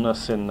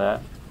stillness in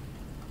there.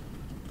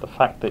 The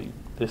fact that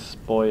this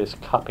boy is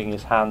cupping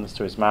his hands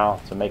to his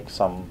mouth to make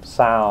some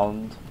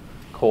sound,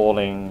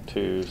 calling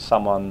to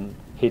someone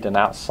hidden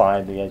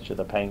outside the edge of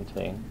the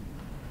painting,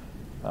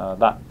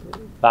 that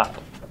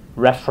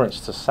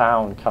reference to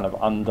sound kind of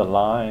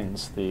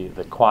underlines the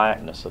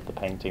quietness of the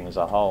painting as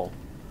a whole,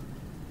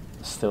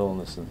 the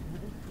stillness and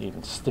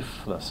even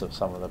stiffness of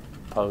some of the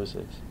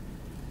poses.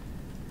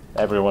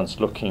 Everyone's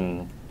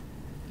looking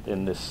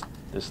in this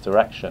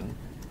direction.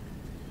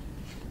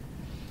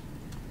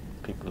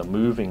 People are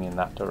moving in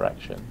that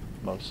direction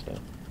mostly.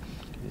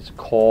 He's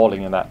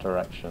calling in that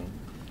direction.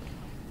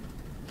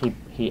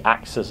 He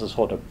acts as a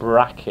sort of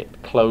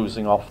bracket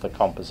closing off the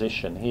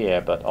composition here,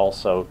 but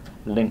also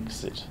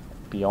links it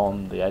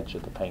beyond the edge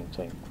of the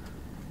painting.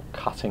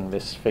 Cutting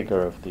this figure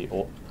of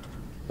the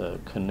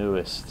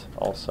canoeist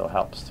also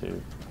helps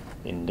to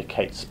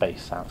indicate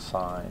space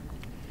outside.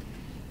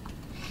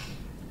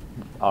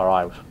 Our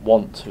eyes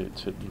want to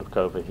look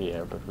over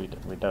here, but we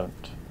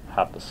don't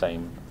have the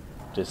same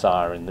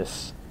desire in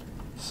this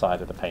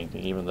side of the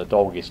painting. Even the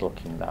dog is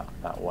looking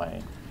that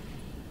way.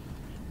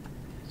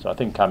 So I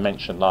think I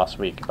mentioned last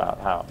week about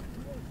how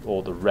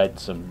all the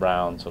reds and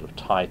browns sort of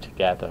tie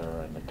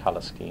together in the colour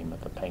scheme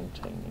of the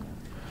painting.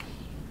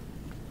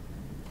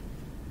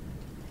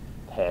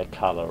 Hair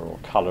colour or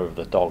colour of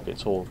the dog,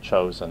 it's all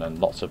chosen, and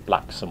lots of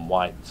blacks and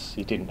whites.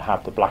 He didn't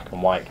have the black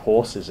and white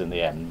horses in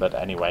the end, but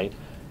anyway,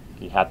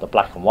 he had the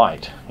black and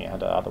white. He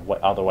had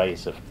other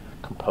ways of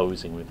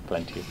composing with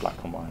plenty of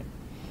black and white.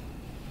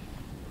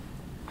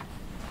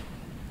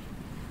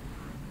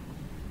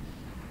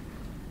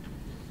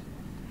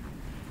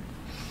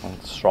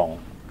 And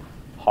strong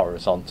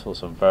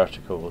horizontals and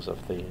verticals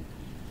of the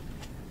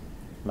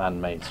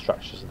man-made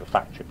structures of the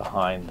factory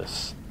behind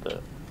this, the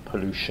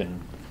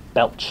pollution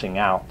belching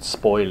out,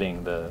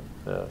 spoiling the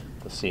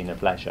scene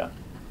of leisure.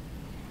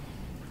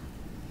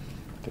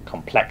 The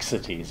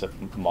complexities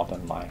of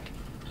modern life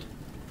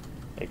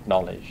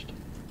acknowledged.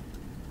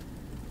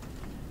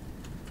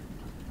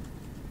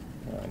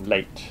 In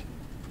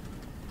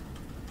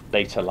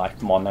later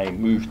life, Monet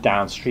moved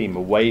downstream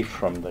away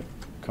from the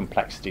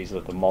complexities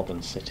of the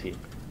modern city.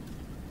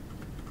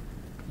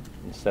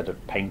 Instead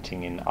of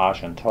painting in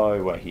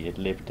Argenteuil, where he had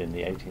lived in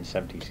the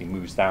 1870s, he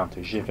moves down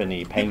to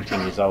Giverny, painting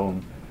his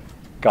own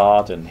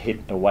garden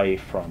hidden away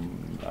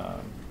from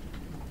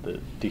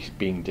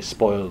being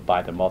despoiled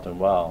by the modern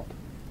world.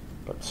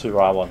 But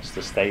Seurat wants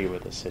to stay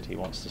with the city,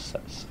 wants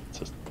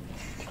to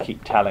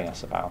keep telling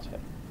us about it.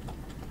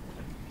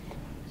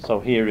 So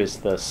here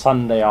is the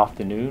Sunday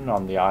afternoon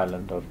on the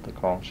island of the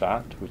Grand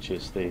Chat, which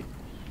is the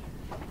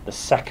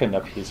second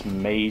of his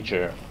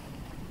major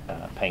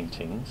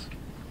paintings,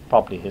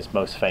 probably his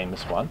most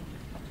famous one,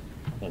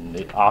 in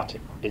the Art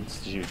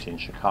Institute in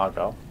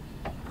Chicago.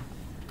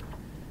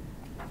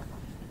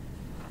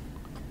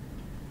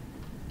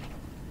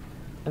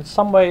 In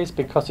some ways,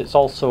 because it's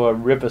also a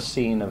river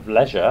scene of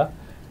leisure,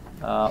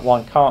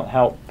 one can't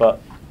help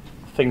but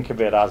think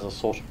of it as a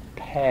sort of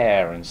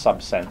pair in some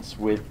sense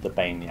with the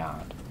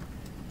Baignade.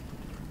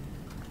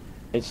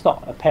 It's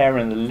not a pair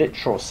in the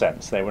literal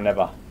sense, they were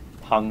never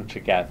hung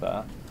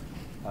together.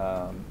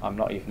 I'm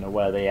not even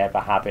aware they ever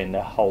have in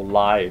their whole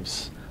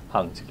lives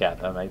hung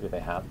together, maybe they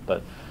have,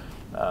 but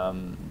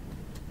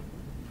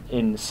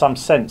in some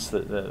sense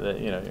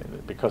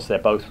that because they're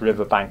both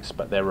riverbanks,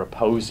 but they're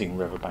opposing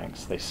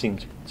riverbanks, they seem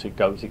to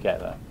go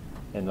together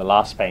in the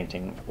last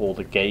painting, all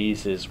the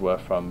gazes were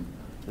from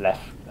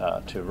left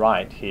to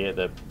right. Here,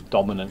 the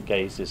dominant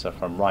gazes are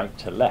from right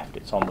to left.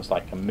 It's almost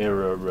like a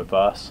mirror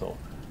reversal.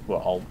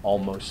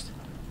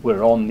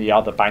 We're on the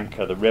other bank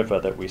of the river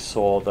that we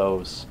saw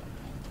those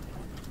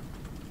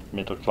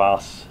middle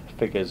class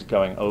figures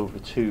going over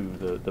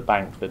to the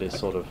bank that is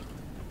sort of,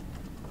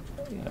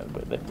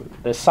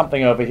 there's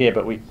something over here,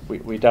 but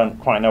we don't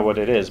quite know what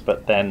it is.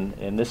 But then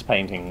in this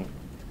painting,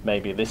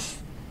 maybe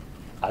this,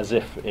 as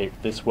if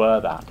this were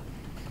that.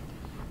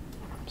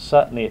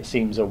 Certainly it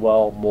seems a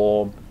world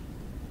more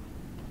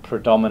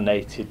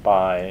predominated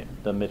by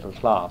the middle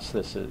class.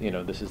 This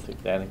is,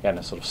 then again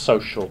a sort of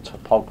social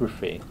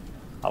topography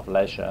of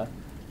leisure.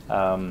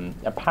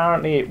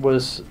 Apparently it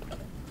was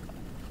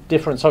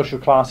different social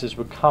classes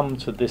would come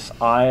to this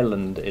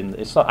island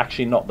it's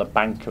not the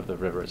bank of the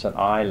river, it's an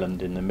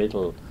island in the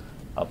middle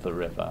of the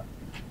river.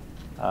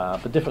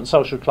 But different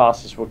social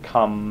classes would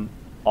come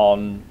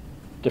on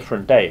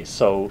different days.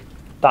 So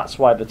that's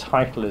why the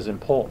title is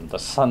important. The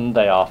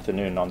Sunday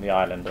afternoon on the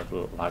island of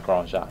La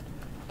Grande Jatte.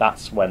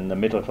 That's when the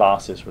middle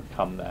classes would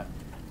come there.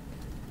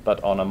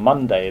 But on a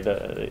Monday,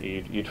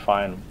 you'd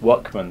find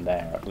workmen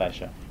there at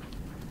leisure.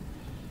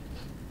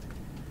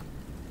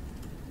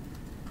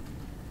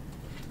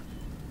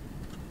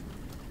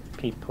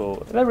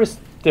 People, there is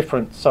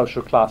different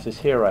social classes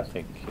here, I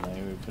think.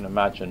 You can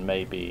imagine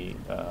maybe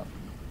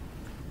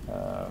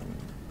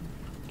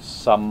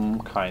some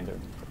kind of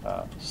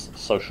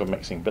social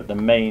mixing, but the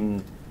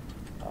main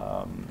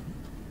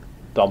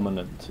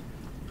dominant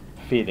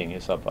feeling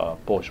is of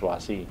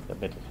bourgeoisie, the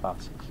middle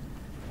classes.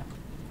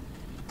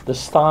 The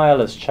style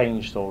has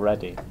changed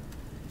already.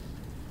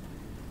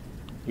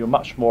 You're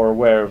much more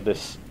aware of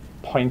this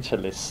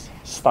pointillist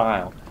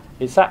style.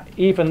 It's that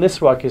even this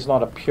work is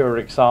not a pure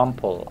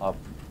example of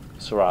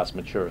Seurat's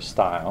mature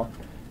style.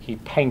 He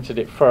painted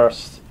it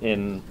first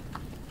in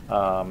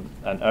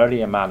an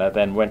earlier manner,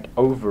 then went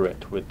over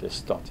it with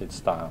this dotted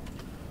style.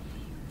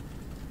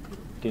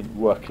 Didn't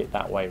work it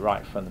that way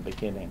right from the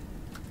beginning.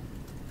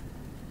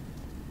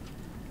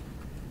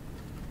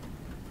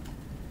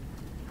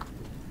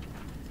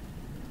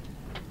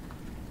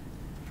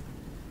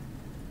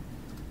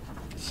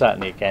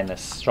 Certainly, again, a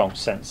strong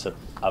sense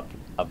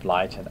of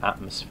light and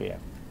atmosphere.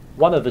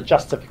 One of the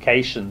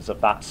justifications of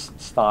that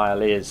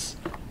style is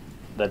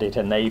that it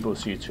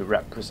enables you to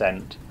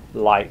represent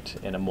light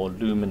in a more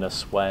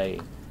luminous way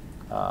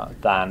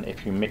than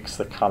if you mix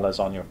the colors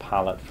on your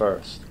palette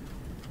first.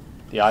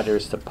 The idea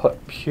is to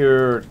put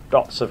pure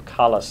dots of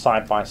color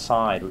side by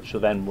side, which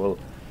will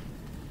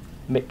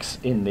mix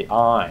in the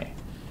eye,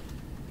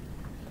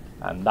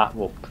 and that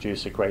will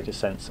produce a greater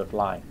sense of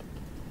light.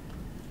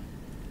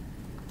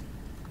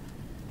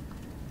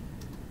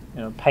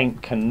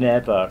 Paint can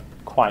never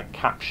quite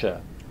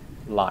capture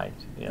light.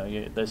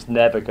 There's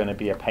never going to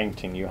be a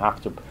painting you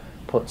have to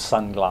put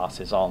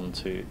sunglasses on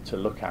to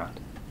look at.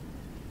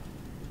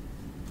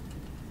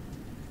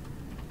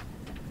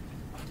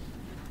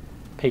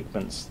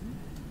 Pigments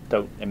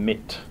don't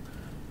emit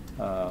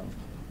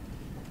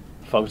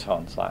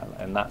photons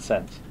in that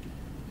sense.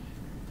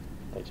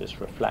 They just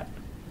reflect.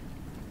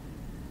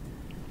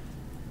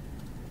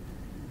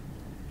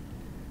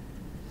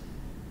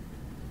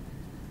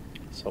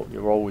 So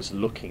you're always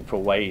looking for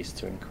ways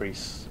to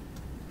increase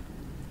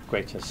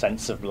greater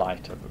sense of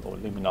light or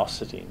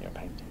luminosity in your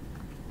painting.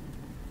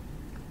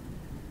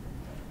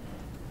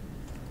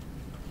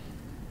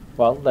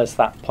 Well, there's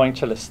that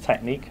pointillist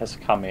technique has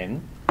come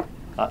in.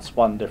 That's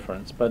one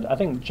difference. But I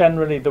think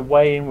generally the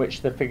way in which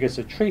the figures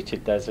are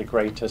treated, there's a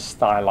greater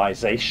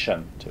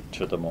stylization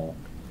to them all.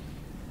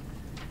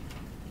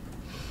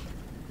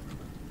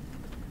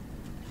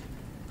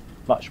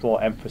 Much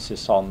more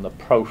emphasis on the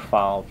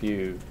profile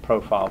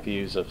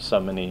views of so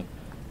many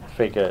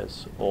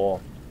figures,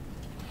 or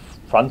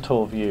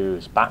frontal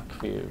views, back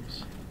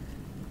views.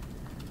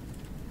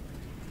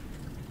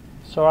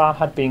 Seurat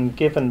had been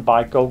given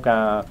by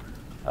Gauguin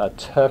a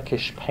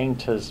Turkish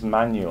painter's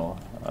manual.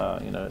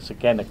 It's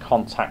again a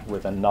contact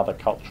with another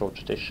cultural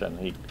tradition.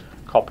 He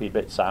copied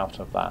bits out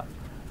of that,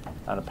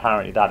 and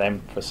apparently that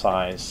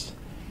emphasized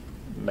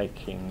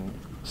making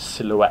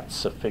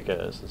silhouettes of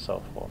figures and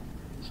so forth.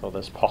 So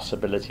there's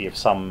possibility of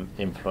some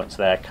influence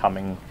there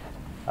coming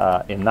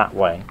in that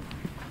way.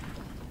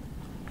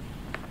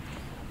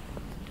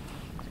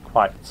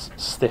 Quite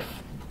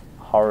stiff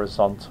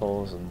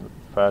horizontals and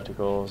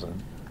verticals,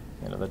 and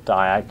the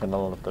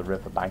diagonal of the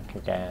riverbank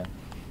again.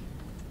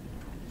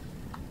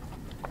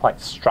 Quite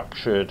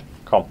structured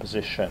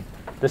composition.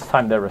 This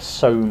time there are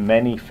so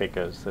many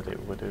figures that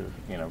it would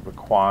have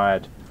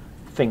required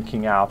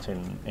thinking out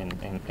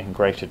in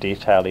greater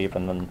detail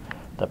even than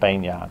the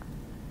Baignade.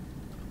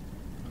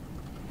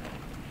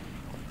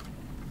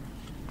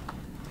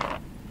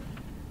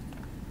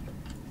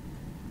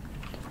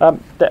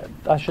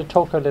 I should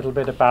talk a little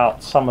bit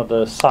about some of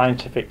the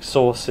scientific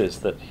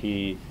sources that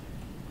he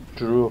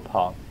drew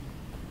upon.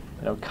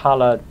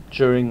 Colour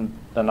during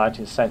the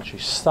 19th century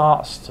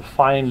starts to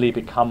finally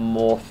become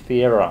more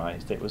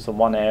theorized. It was the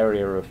one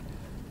area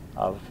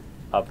of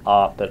of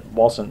art that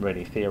wasn't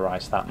really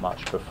theorized that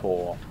much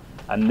before,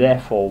 and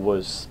therefore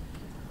was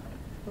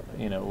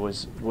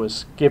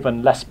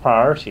given less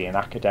priority in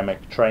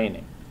academic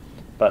training.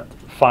 But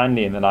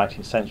finally, in the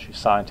 19th century,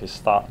 scientists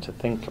start to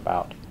think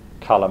about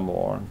color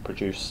more and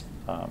produce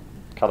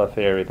color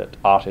theory that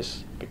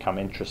artists become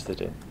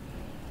interested in.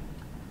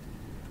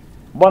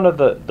 One of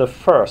the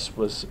first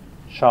was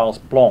Charles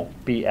Blanc,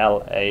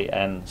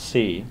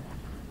 B-L-A-N-C.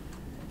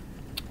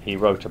 He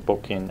wrote a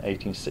book in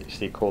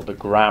 1860 called The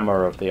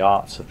Grammar of the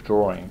Arts of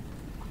Drawing.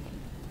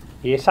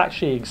 He is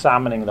actually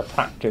examining the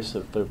practice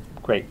of the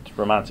great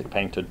Romantic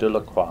painter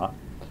Delacroix,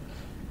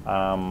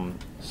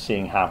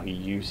 seeing how he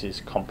uses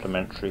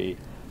complementary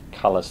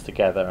colours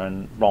together,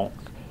 and Blanc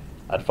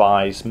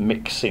advised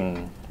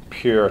mixing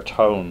pure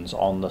tones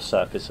on the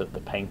surface of the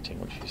painting,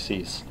 which he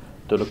sees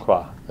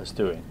Delacroix as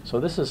doing. So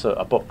this is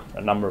a book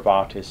a number of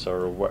artists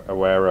are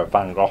aware of.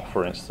 Van Gogh,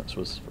 for instance,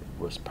 was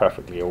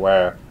perfectly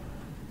aware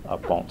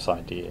of Blanc's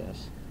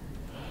ideas.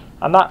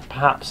 And that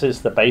perhaps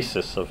is the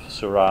basis of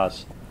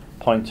Seurat's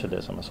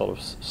pointillism, a sort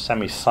of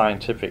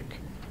semi-scientific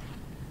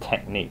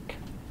technique,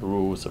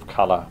 rules of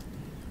colour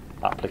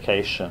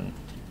application.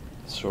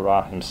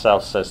 Seurat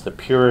himself says, "The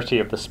purity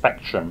of the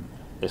spectrum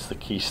is the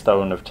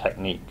keystone of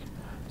technique.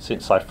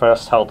 Since I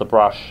first held the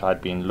brush,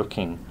 I'd been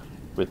looking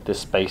with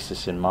this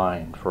basis in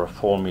mind for a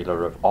formula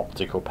of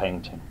optical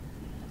painting."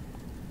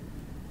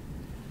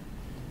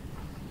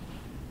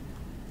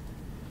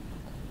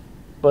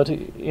 But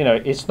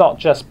it's not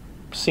just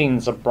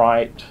scenes of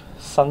bright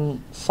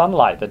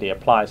sunlight that he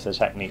applies the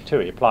technique to.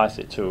 He applies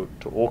it to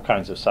all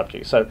kinds of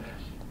subjects. So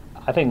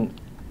I think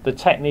the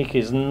technique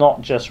is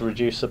not just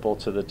reducible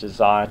to the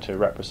desire to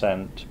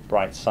represent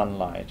bright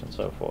sunlight and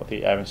so forth.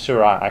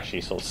 Seurat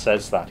actually sort of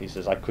says that. He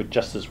says, I could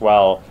just as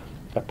well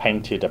have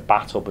painted a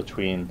battle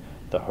between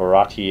the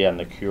Horatii and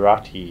the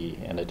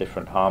Curatii in a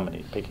different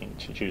harmony,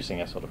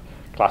 choosing a sort of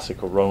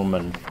classical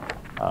Roman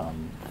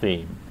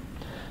theme.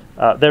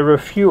 There are a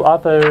few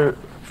other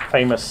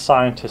famous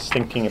scientists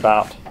thinking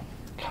about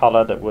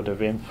colour that would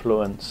have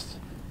influenced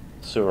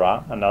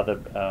Seurat.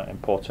 Another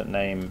important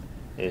name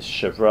is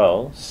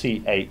Chevreul,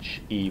 C-H-E-V-R-E-U-L,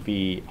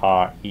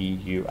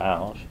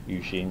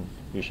 Eugène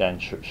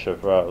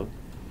Chevreul.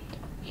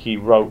 He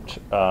wrote,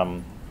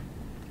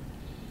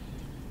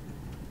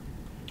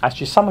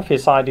 actually some of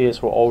his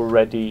ideas were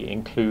already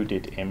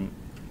included in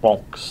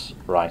Blanc's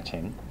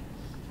writing,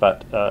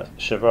 but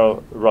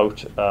Chevreul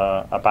wrote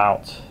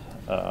about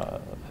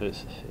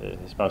his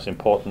most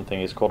important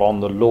thing is called On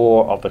the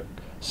Law of the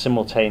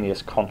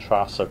Simultaneous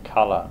Contrasts of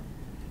Colour.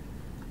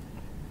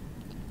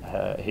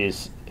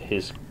 His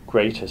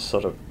greatest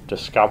sort of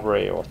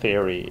discovery or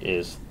theory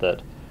is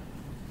that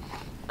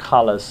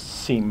colours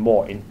seem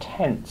more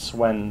intense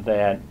when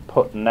they're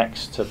put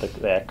next to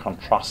their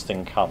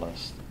contrasting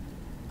colours,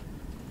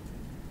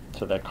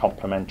 to their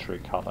complementary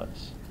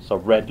colours. So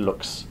red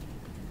looks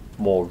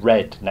more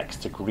red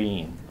next to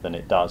green than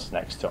it does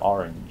next to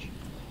orange.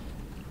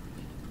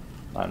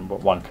 And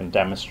one can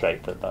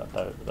demonstrate that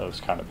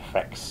those kind of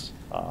effects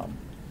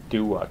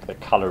do work. The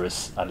colour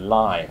is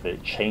alive,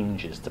 it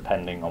changes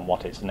depending on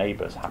what its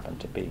neighbours happen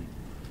to be,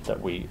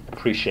 that we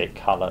appreciate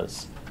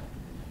colours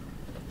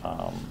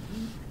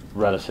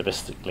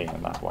relativistically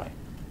in that way.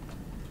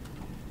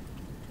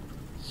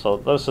 So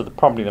those are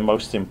probably the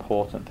most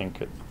important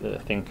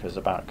thinkers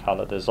about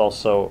colour. There's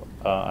also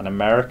an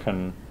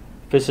American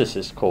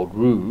physicist called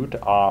Rood,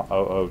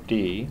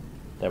 R-O-O-D.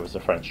 There was a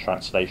French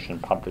translation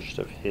published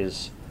of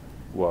his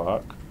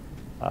work,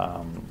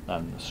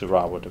 and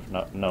Seurat would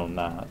have known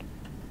that.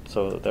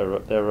 So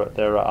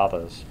there are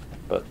others,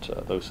 but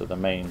those are the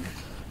main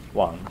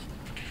ones.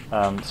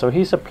 So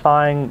he's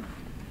applying,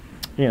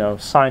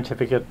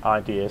 scientific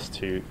ideas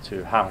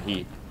to how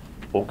he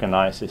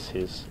organizes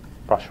his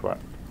brushwork.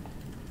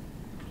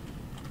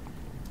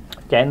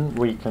 Again,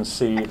 we can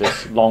see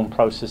this long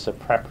process of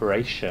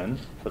preparation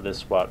for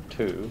this work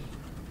too.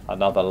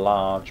 Another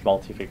large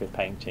multi-figured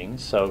painting,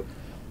 so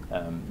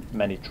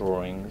many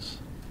drawings.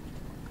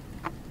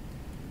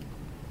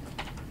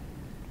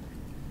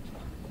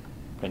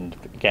 And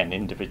again,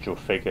 individual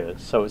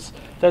figures. So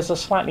there's a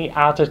slightly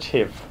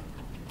additive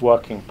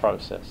working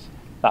process.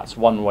 That's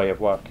one way of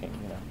working,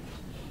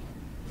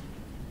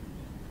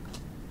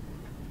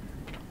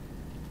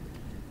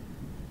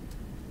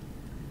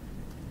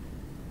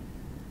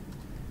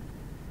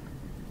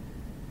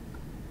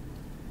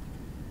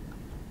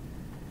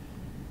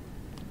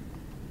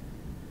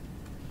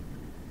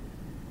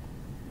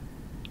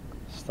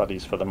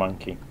 Studies for the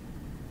monkey.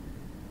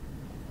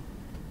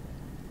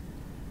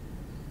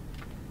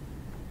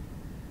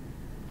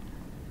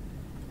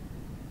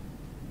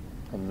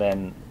 And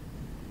then,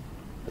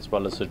 as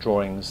well as the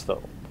drawings, the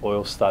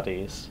oil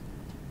studies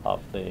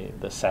of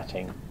the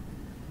setting,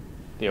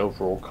 the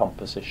overall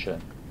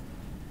composition.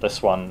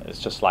 This one is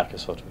just like a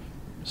sort of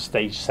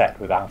stage set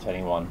without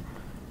anyone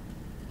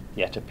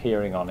yet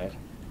appearing on it.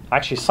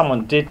 Actually,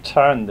 someone did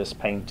turn this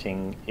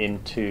painting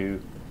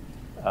into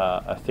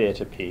a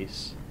theatre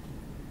piece.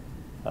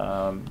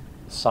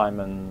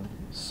 Simon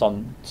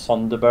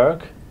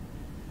Sonderberg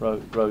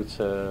wrote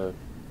a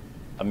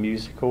a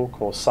musical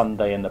called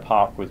Sunday in the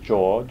Park with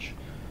George,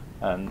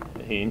 and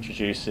he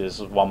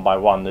introduces one by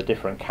one the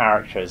different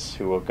characters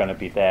who are going to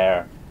be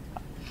there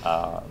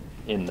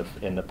in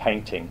the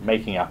painting,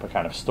 making up a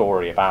kind of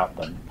story about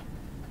them,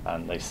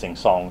 and they sing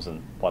songs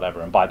and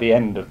whatever. And by the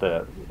end of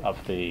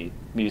the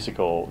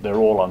musical, they're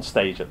all on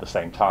stage at the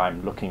same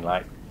time, looking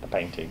like the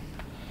painting.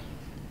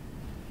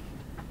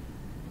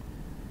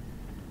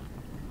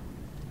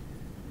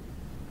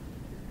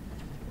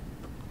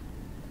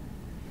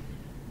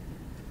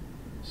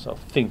 So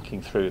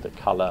thinking through the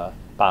color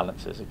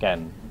balances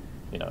again,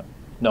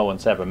 no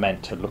one's ever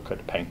meant to look at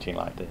a painting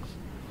like this,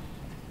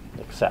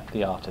 except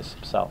the artist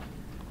himself.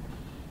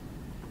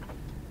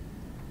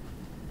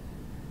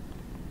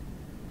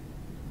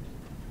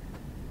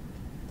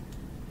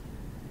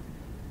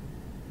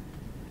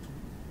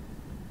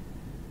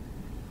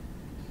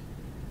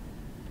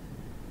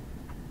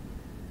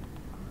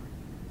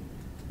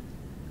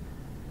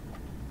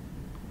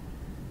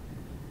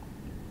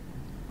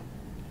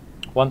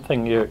 One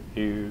thing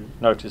you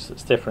notice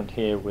that's different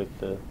here with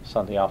the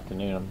Sunday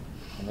afternoon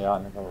on the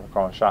island of La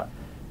Grande Jatte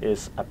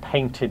is a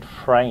painted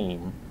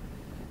frame,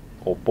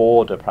 or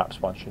border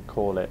perhaps one should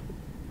call it,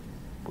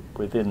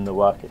 within the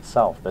work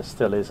itself. There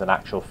still is an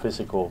actual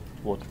physical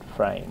wooded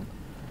frame,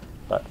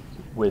 but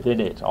within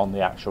it, on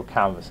the actual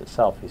canvas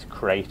itself, he's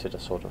created a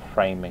sort of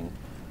framing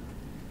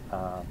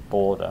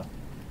border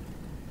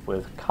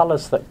with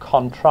colours that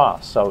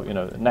contrast. So,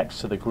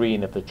 next to the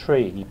green of the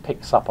tree, he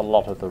picks up a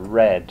lot of the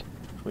red,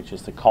 which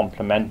is the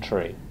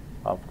complementary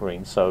of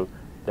green, so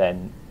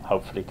then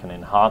hopefully can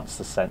enhance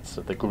the sense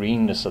of the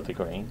greenness of the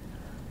green.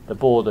 The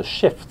border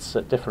shifts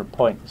at different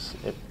points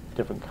if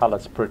different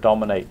colours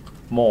predominate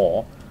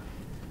more,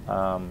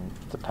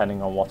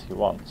 depending on what he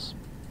wants,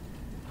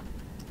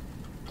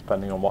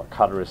 depending on what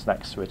colour is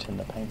next to it in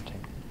the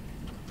painting.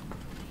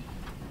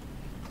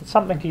 It's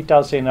something he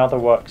does in other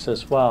works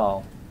as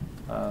well,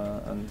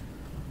 and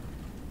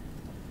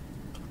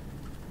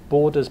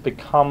borders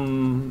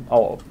become,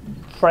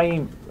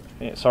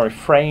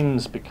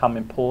 frames become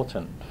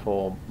important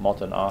for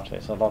modern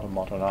artists. A lot of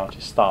modern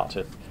artists start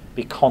to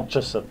be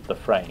conscious of the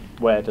frame.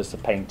 Where does the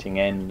painting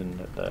end and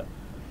the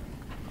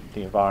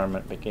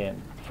environment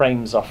begin?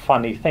 Frames are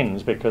funny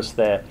things because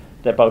they're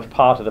both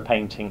part of the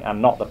painting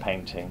and not the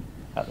painting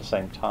at the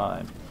same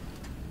time.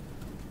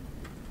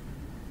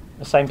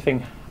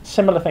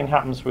 Similar thing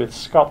happens with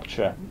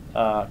sculpture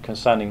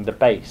concerning the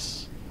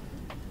base.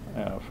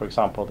 For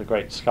example, the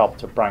great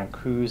sculptor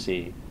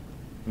Brancusi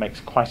makes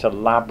quite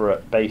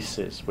elaborate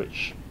bases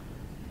which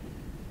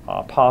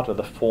are part of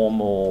the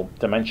formal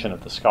dimension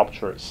of the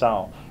sculpture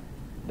itself.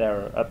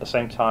 They're at the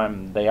same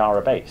time they are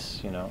a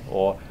base,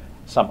 or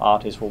some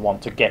artists will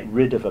want to get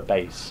rid of a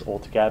base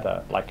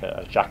altogether, like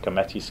a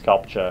Giacometti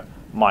sculpture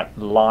might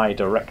lie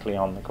directly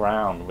on the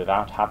ground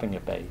without having a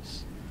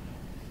base.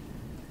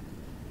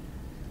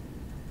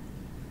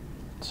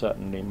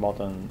 Certainly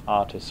modern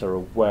artists are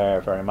aware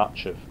very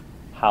much of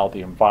how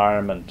the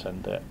environment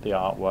and the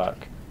artwork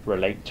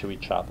relate to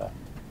each other.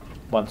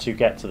 Once you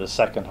get to the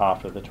second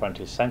half of the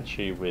 20th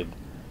century with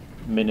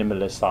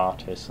minimalist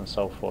artists and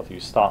so forth, you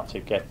start to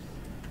get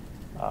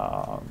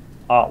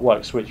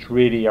artworks which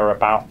really are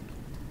about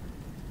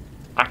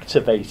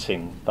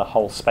activating the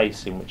whole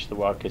space in which the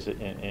work is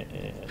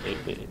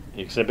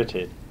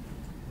exhibited.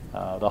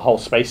 The whole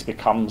space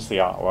becomes the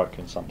artwork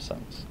in some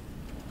sense.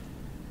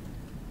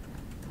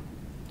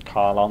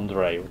 Carl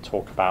Andre will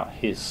talk about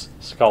his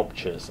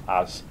sculptures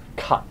as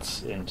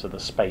cuts into the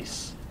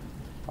space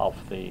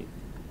of the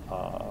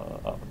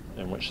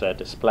in which they're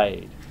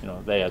displayed.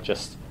 They are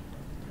just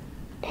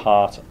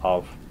part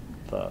of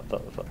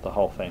the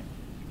whole thing.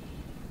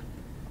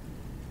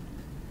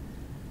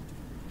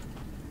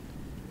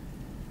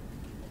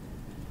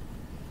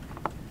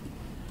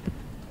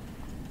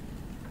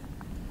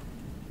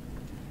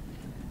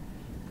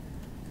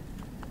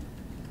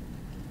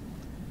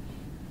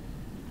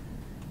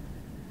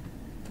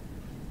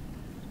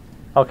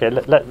 Okay,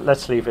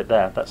 let's leave it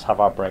there. Let's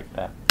have our break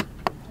there.